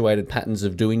habituated patterns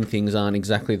of doing things aren't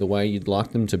exactly the way you'd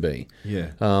like them to be.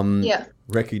 Yeah.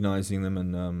 Recognizing them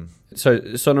and...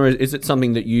 So, Sona, is it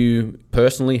something that you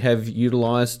personally have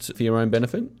utilised for your own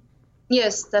benefit?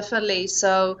 Yes, definitely.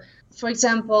 So, for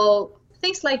example,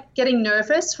 things like getting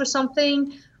nervous for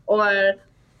something, or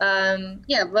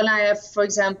when I have, for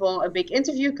example, a big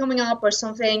interview coming up or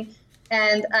something,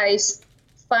 and I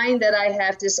find that I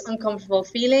have this uncomfortable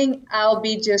feeling, I'll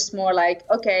be just more like,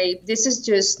 okay, this is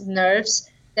just nerves.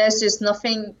 There's just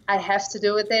nothing I have to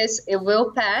do with this. It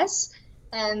will pass,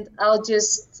 and I'll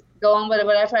just go on with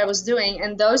whatever I was doing.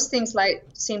 And those things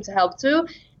seem to help too.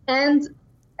 And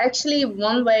actually,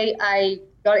 one way I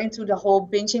got into the whole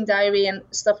binging diary and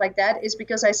stuff like that is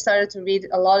because I started to read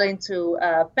a lot into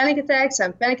panic attacks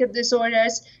and panic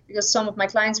disorders, because some of my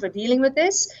clients were dealing with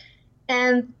this.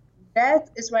 And that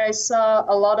is where I saw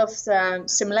a lot of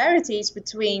similarities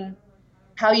between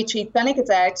how you treat panic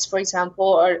attacks, for example,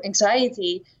 or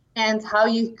anxiety, and how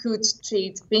you could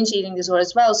treat binge eating disorder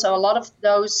as well. So a lot of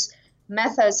those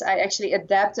methods I actually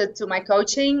adapted to my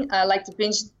coaching, like the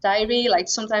binge diary. Like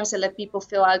sometimes I let people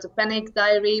fill out a panic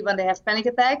diary when they have panic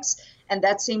attacks, and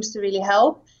that seems to really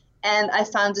help. And I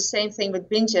found the same thing with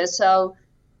binges. So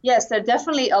yes, there are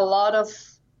definitely a lot of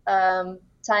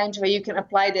times where you can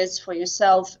apply this for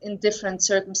yourself in different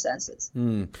circumstances.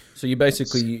 So you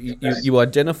basically you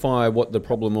identify what the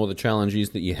problem or the challenge is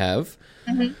that you have.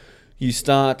 You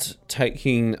start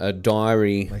taking a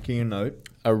diary, making a note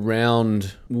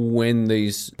around when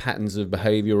these patterns of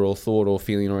behavior or thought or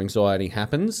feeling or anxiety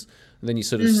happens. And then you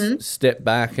sort of step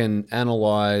back and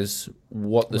analyze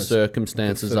what the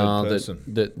circumstances are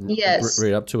that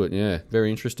lead up to it. Yeah,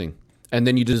 very interesting. And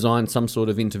then you design some sort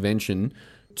of intervention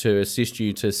to assist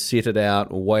you to sit it out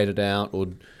or wait it out, or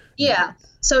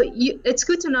so it's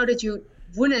good to know that you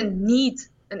wouldn't need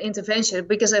an intervention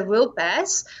because it will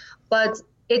pass, but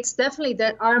it's definitely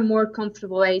there are more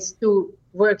comfortable ways to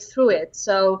work through it.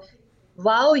 So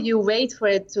while you wait for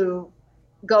it to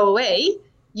go away,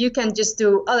 you can just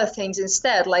do other things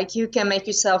instead. Like you can make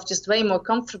yourself just way more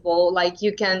comfortable. Like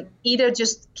you can either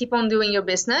just keep on doing your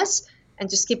business and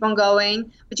just keep on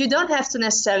going, but you don't have to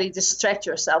necessarily distract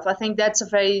yourself. I think that's a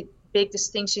very big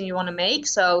distinction you want to make.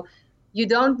 So you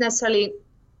don't necessarily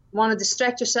want to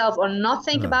distract yourself or not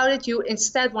think about it. You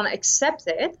instead want to accept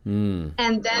it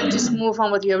and then just move on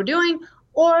what you're doing.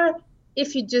 Or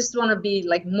if you just want to be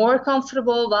like more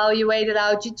comfortable while you wait it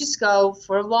out, you just go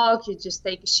for a walk, you just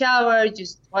take a shower, you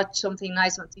just watch something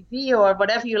nice on TV or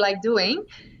whatever you like doing,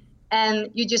 and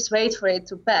you just wait for it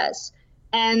to pass.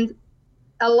 And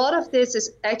a lot of this is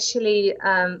actually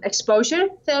exposure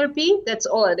therapy. That's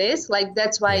all it is. Like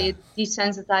that's why it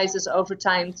desensitizes over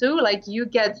time too. Like you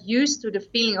get used to the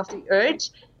feeling of the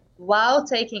urge while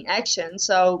taking action.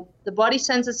 So the body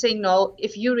sends a signal.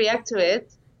 If you react to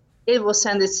it, it will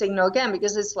send this signal again,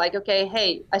 because it's like, okay,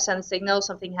 hey, I send a signal,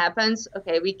 something happens.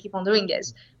 Okay, we keep on doing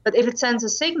this. But if it sends a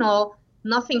signal,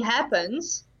 nothing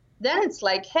happens, then it's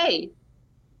like, hey,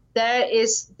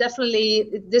 this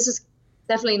is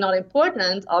definitely not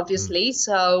important, obviously.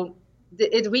 So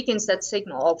it weakens that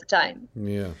signal over time.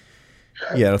 Yeah,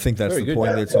 I think that's the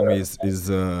point there, Tommy,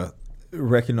 is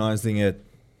recognizing it,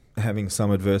 having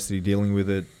some adversity, dealing with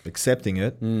it, accepting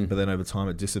it, but then over time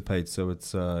it dissipates, so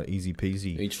it's easy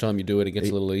peasy. Each time you do it, it gets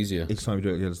a little easier. Each time you do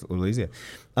it, it gets a little easier.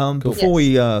 Before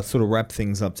we sort of wrap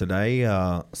things up today,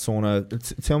 Sorna,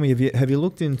 tell me, have you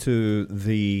looked into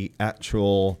the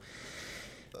actual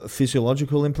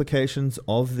physiological implications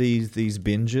of these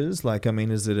binges? Like, I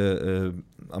mean, is it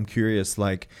I'm curious,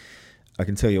 like, I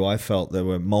can tell you I felt there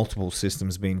were multiple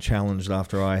systems being challenged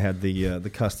after I had the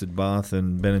custard bath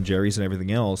and Ben and Jerry's and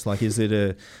everything else. Like, is it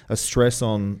a stress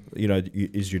on,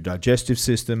 is your digestive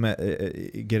system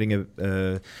getting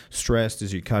stressed?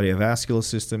 Is your cardiovascular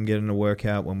system getting a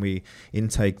workout when we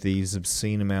intake these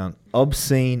obscene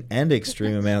and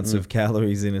extreme amounts of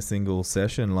calories in a single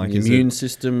session? Like, your immune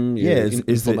system,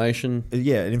 inflammation.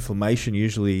 Inflammation,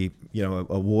 usually,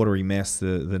 a watery mess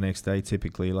the next day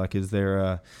typically. Like, is there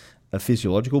a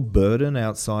physiological burden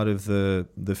outside of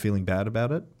the feeling bad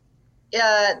about it?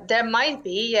 There might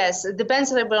be, yes. It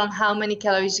depends a little bit on how many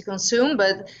calories you consume,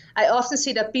 but I often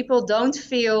see that people don't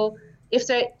feel, if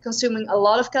they're consuming a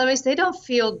lot of calories, they don't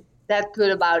feel that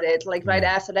good about it. Like right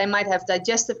after, they might have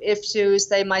digestive issues,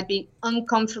 they might be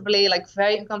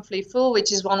very uncomfortably full,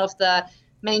 which is one of the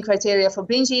main criteria for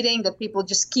binge eating, that people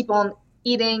just keep on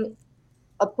eating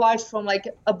apart from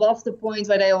above the point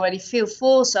where they already feel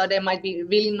full. So they might be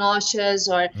really nauseous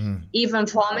or even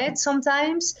vomit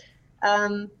sometimes.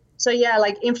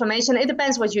 Inflammation, it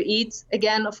depends what you eat.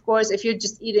 Again, of course, if you're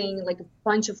just eating a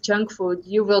bunch of junk food,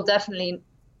 you will definitely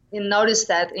notice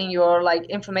that in your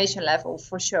inflammation level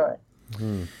for sure.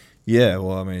 Yeah,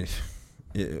 well, I mean,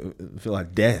 I feel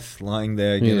like death lying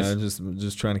there,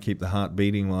 just trying to keep the heart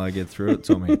beating while I get through it,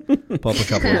 Tommy. Pop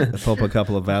a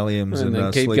couple of Valiums and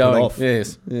keep sleep going. it off.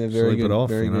 Yes, yeah, very good. It off,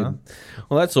 very good.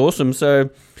 Well, that's awesome. So,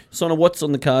 Sonna, what's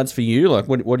on the cards for you? Like,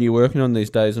 what are you working on these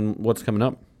days, and what's coming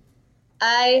up?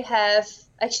 I have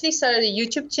actually started a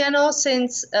YouTube channel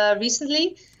since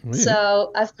recently. Really?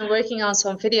 So I've been working on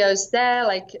some videos there,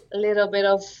 a little bit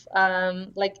of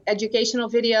educational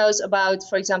videos about,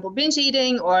 for example, binge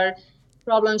eating or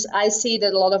problems I see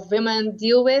that a lot of women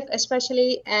deal with,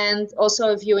 especially, and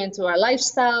also a view into our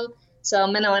lifestyle. So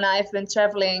Menno and I have been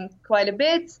traveling quite a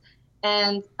bit,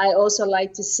 and I also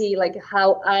like to see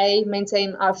how we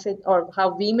maintain our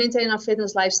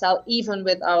fitness lifestyle even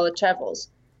with our travels.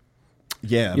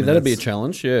 Yeah, that'd be a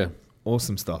challenge. Yeah,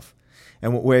 awesome stuff.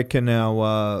 And where can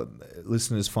our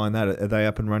listeners find that? Are they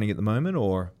up and running at the moment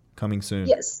or coming soon?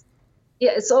 Yes.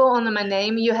 Yeah, it's all under my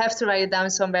name. You have to write it down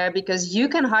somewhere because you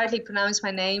can hardly pronounce my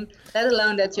name, let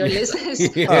alone that your listeners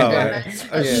know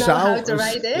how to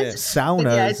write it. Yeah.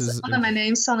 Sauna. It's under my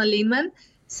name, Sonna Lienman.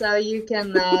 So you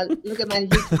can look at my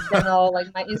YouTube channel,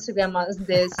 my Instagram on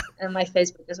this, and my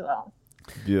Facebook as well.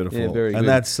 Beautiful. Yeah, very good. And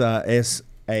that's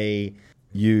SAUN.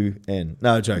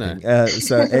 No, joking. No.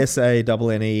 So SANNE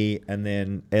and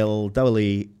then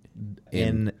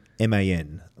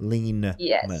LEENMAN. Lean.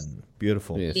 Yes. Man.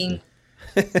 Beautiful. Yes.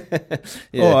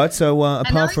 Yeah. All right. So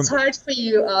I know it's hard for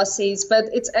you, Aussies, but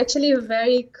it's actually a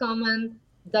very common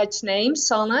Dutch name,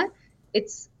 Sonna.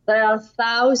 There are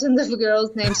thousands of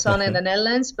girls named Sonna in the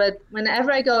Netherlands, but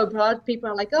whenever I go abroad, people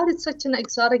are like, "Oh, it's such an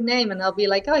exotic name," and I'll be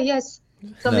like, "Oh, yes."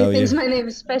 Somebody thinks my name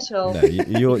is special. No,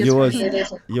 you're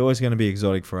always going to be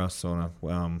exotic for us, Sonna.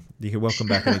 You can welcome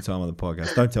back anytime on the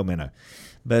podcast. Don't tell Menno.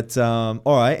 But all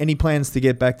right, any plans to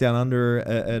get back down under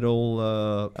at all?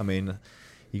 I mean,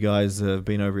 you guys have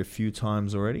been over a few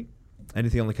times already.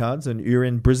 Anything on the cards? And you're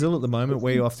in Brazil at the moment.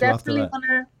 Where are you off to after that?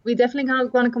 We definitely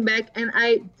want to come back, and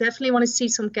I definitely want to see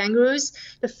some kangaroos.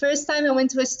 The first time I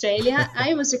went to Australia,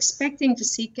 I was expecting to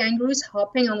see kangaroos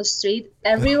hopping on the street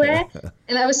everywhere,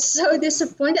 and I was so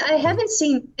disappointed. I haven't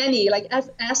seen any. I've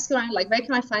asked around, where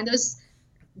can I find those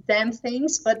damn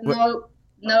things, but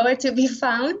nowhere to be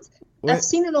found. I've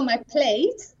seen it on my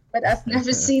plate, but I've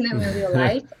never seen them in real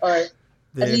life, or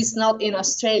at least not in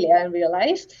Australia in real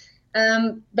life.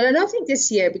 But I don't think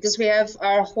this year, because we have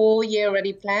our whole year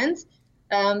already planned.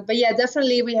 But yeah,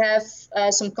 definitely we have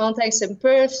some contacts in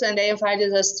Perth, and they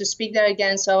invited us to speak there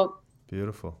again. So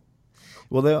beautiful.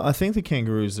 Well, I think the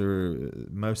kangaroos are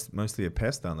mostly a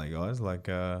pest, aren't they, guys?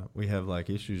 We have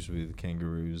issues with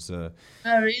kangaroos.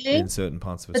 Really? In certain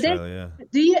parts of Australia.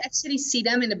 Do you actually see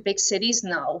them in the big cities?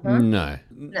 No. Huh? No,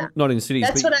 not in cities.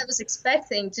 That's what I was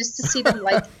expecting, just to see them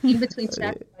in between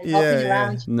traffic, hopping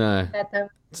around. No,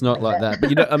 it's not like that. But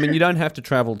you don't have to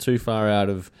travel too far out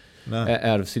of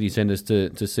city centres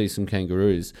to see some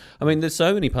kangaroos. I mean, there's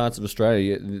so many parts of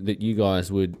Australia that you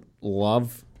guys would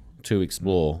love to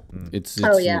explore. It's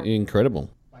incredible.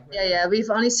 Yeah,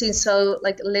 we've only seen a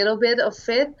little bit of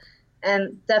it,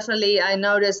 and definitely I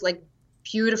noticed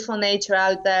beautiful nature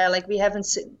out there. We haven't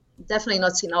definitely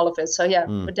not seen all of it. So yeah,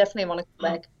 we definitely want to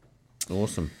come back.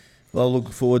 Awesome. Well, I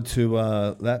look forward to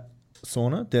that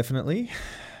sauna, definitely.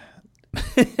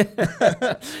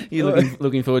 You're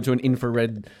looking forward to an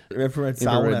infrared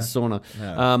sauna.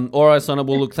 Yeah. All right, Sona.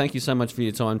 Well, look, thank you so much for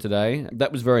your time today.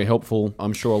 That was very helpful.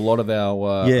 I'm sure a lot of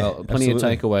our plenty of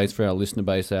takeaways for our listener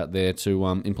base out there to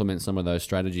implement some of those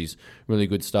strategies. Really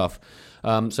good stuff.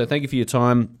 So thank you for your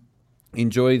time.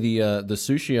 Enjoy the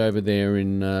sushi over there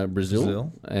in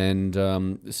Brazil. And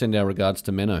send our regards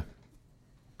to Menno.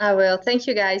 I will. Thank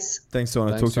you, guys. Thanks,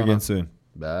 Sona. Talk to you again soon.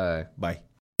 Bye. Bye.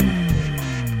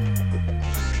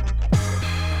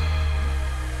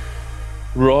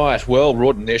 Right. Well,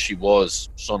 Rawdon, there she was,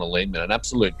 Sona Leedman. An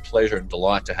absolute pleasure and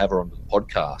delight to have her on the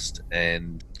podcast.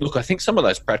 And look, I think some of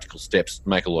those practical steps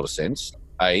make a lot of sense.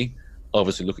 A,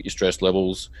 obviously look at your stress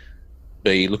levels.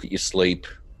 B, look at your sleep,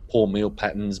 poor meal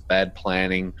patterns, bad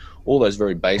planning, all those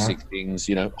very basic things,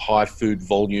 high food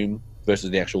volume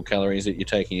versus the actual calories that you're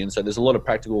taking in. So there's a lot of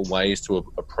practical ways to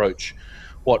approach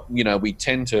what, we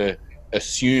tend to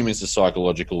assume is a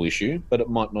psychological issue, but it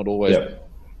might not always be.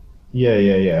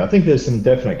 Yeah. I think there's some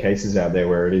definite cases out there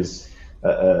where it is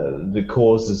the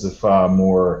causes are far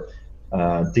more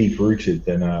deep-rooted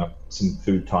than some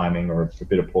food timing or a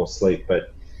bit of poor sleep.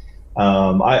 But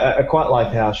I quite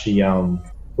like how she,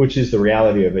 which is the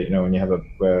reality of it, when you have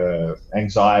a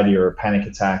anxiety or a panic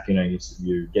attack,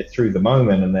 you get through the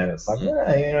moment and then it's like,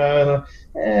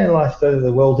 life,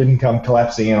 the world didn't come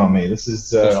collapsing in on me. This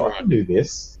is, I can do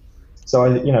this.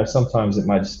 So, sometimes it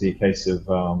might just be a case of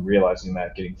realizing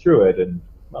that, getting through it, and,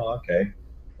 okay,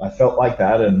 I felt like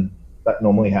that, and that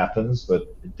normally happens, but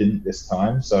it didn't this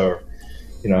time. So,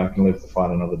 I can live to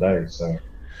fight another day. So,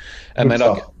 and mate,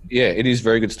 it is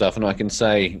very good stuff. And I can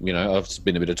say, it's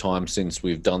been a bit of time since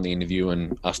we've done the interview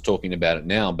and us talking about it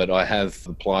now, but I have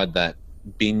applied that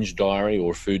binge diary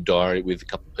or food diary with a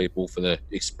couple of people for the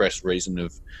express reason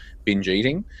of binge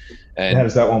eating. And how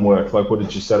does that one work? Like, what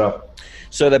did you set up?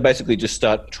 So they basically just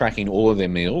start tracking all of their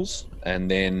meals, and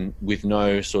then with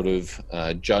no sort of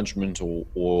judgment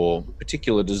or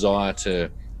particular desire to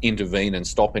intervene and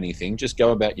stop anything, just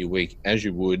go about your week as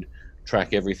you would,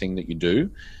 track everything that you do.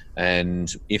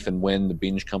 And if and when the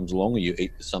binge comes along or you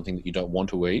eat something that you don't want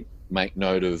to eat, make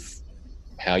note of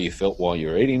how you felt while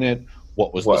you're eating it,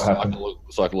 what was the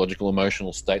psychological,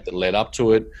 emotional state that led up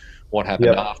to it, what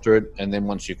happened after it. And then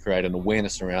once you create an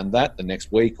awareness around that, the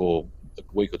next week or a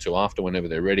week or two after, whenever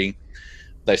they're ready,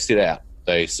 they sit out.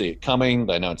 They see it coming,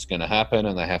 they know it's going to happen,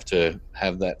 and they have to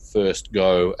have that first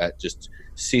go at just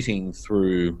sitting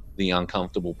through the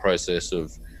uncomfortable process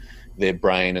of their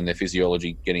brain and their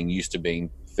physiology getting used to being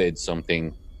fed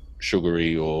something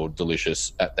sugary or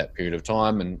delicious at that period of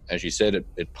time. And as you said,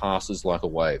 it passes like a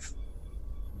wave.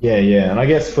 Yeah. And I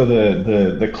guess for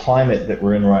the climate that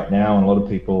we're in right now, and a lot of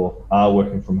people are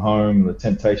working from home, the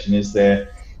temptation is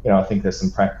there. I think there's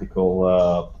some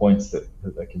practical points that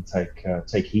they can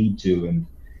take heed to, and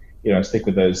stick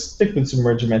with some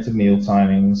regimented meal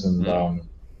timings, and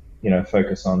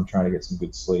focus on trying to get some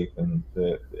good sleep. And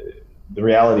the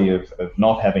reality of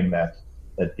not having that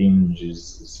binge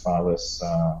is far less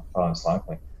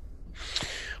likely.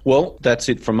 Well, that's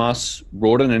it from us.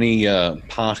 Rawdon, any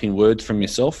parting words from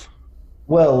yourself?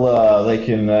 Well, they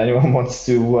can. Anyone wants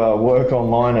to work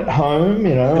online at home,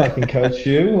 I can coach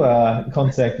you.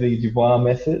 Contact the Dubois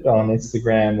Method on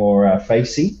Instagram or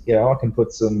Facey. I can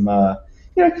put some. I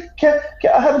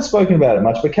haven't spoken about it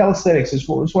much, but calisthenics is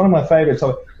one of my favorite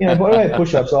topics. By the way,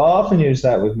 push-ups. I often use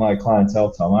that with my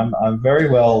clientele, Tom. I'm very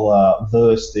well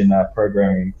versed in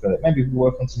programming for that. Maybe we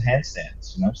work on some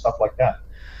handstands, stuff like that.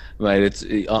 Mate,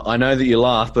 I know that you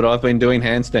laugh, but I've been doing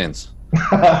handstands.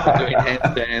 Doing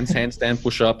handstand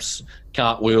push-ups,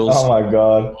 cartwheels. Oh my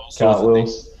God,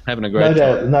 cartwheels! Having a great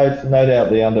time. No doubt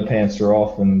the underpants are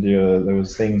off, and there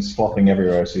was things flopping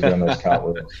everywhere as you're doing those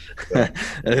cartwheels.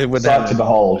 Sight to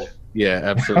behold. Yeah,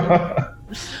 absolutely.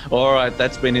 All right,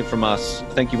 that's been it from us.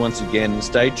 Thank you once again.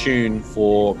 Stay tuned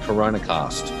for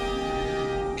CoronaCast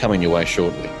coming your way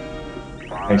shortly.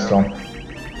 Thanks, Tom.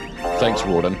 Thanks,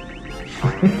 Rawdon.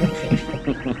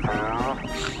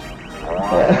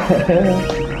 Zero,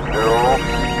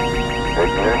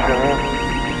 ignition,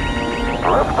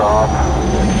 lift off.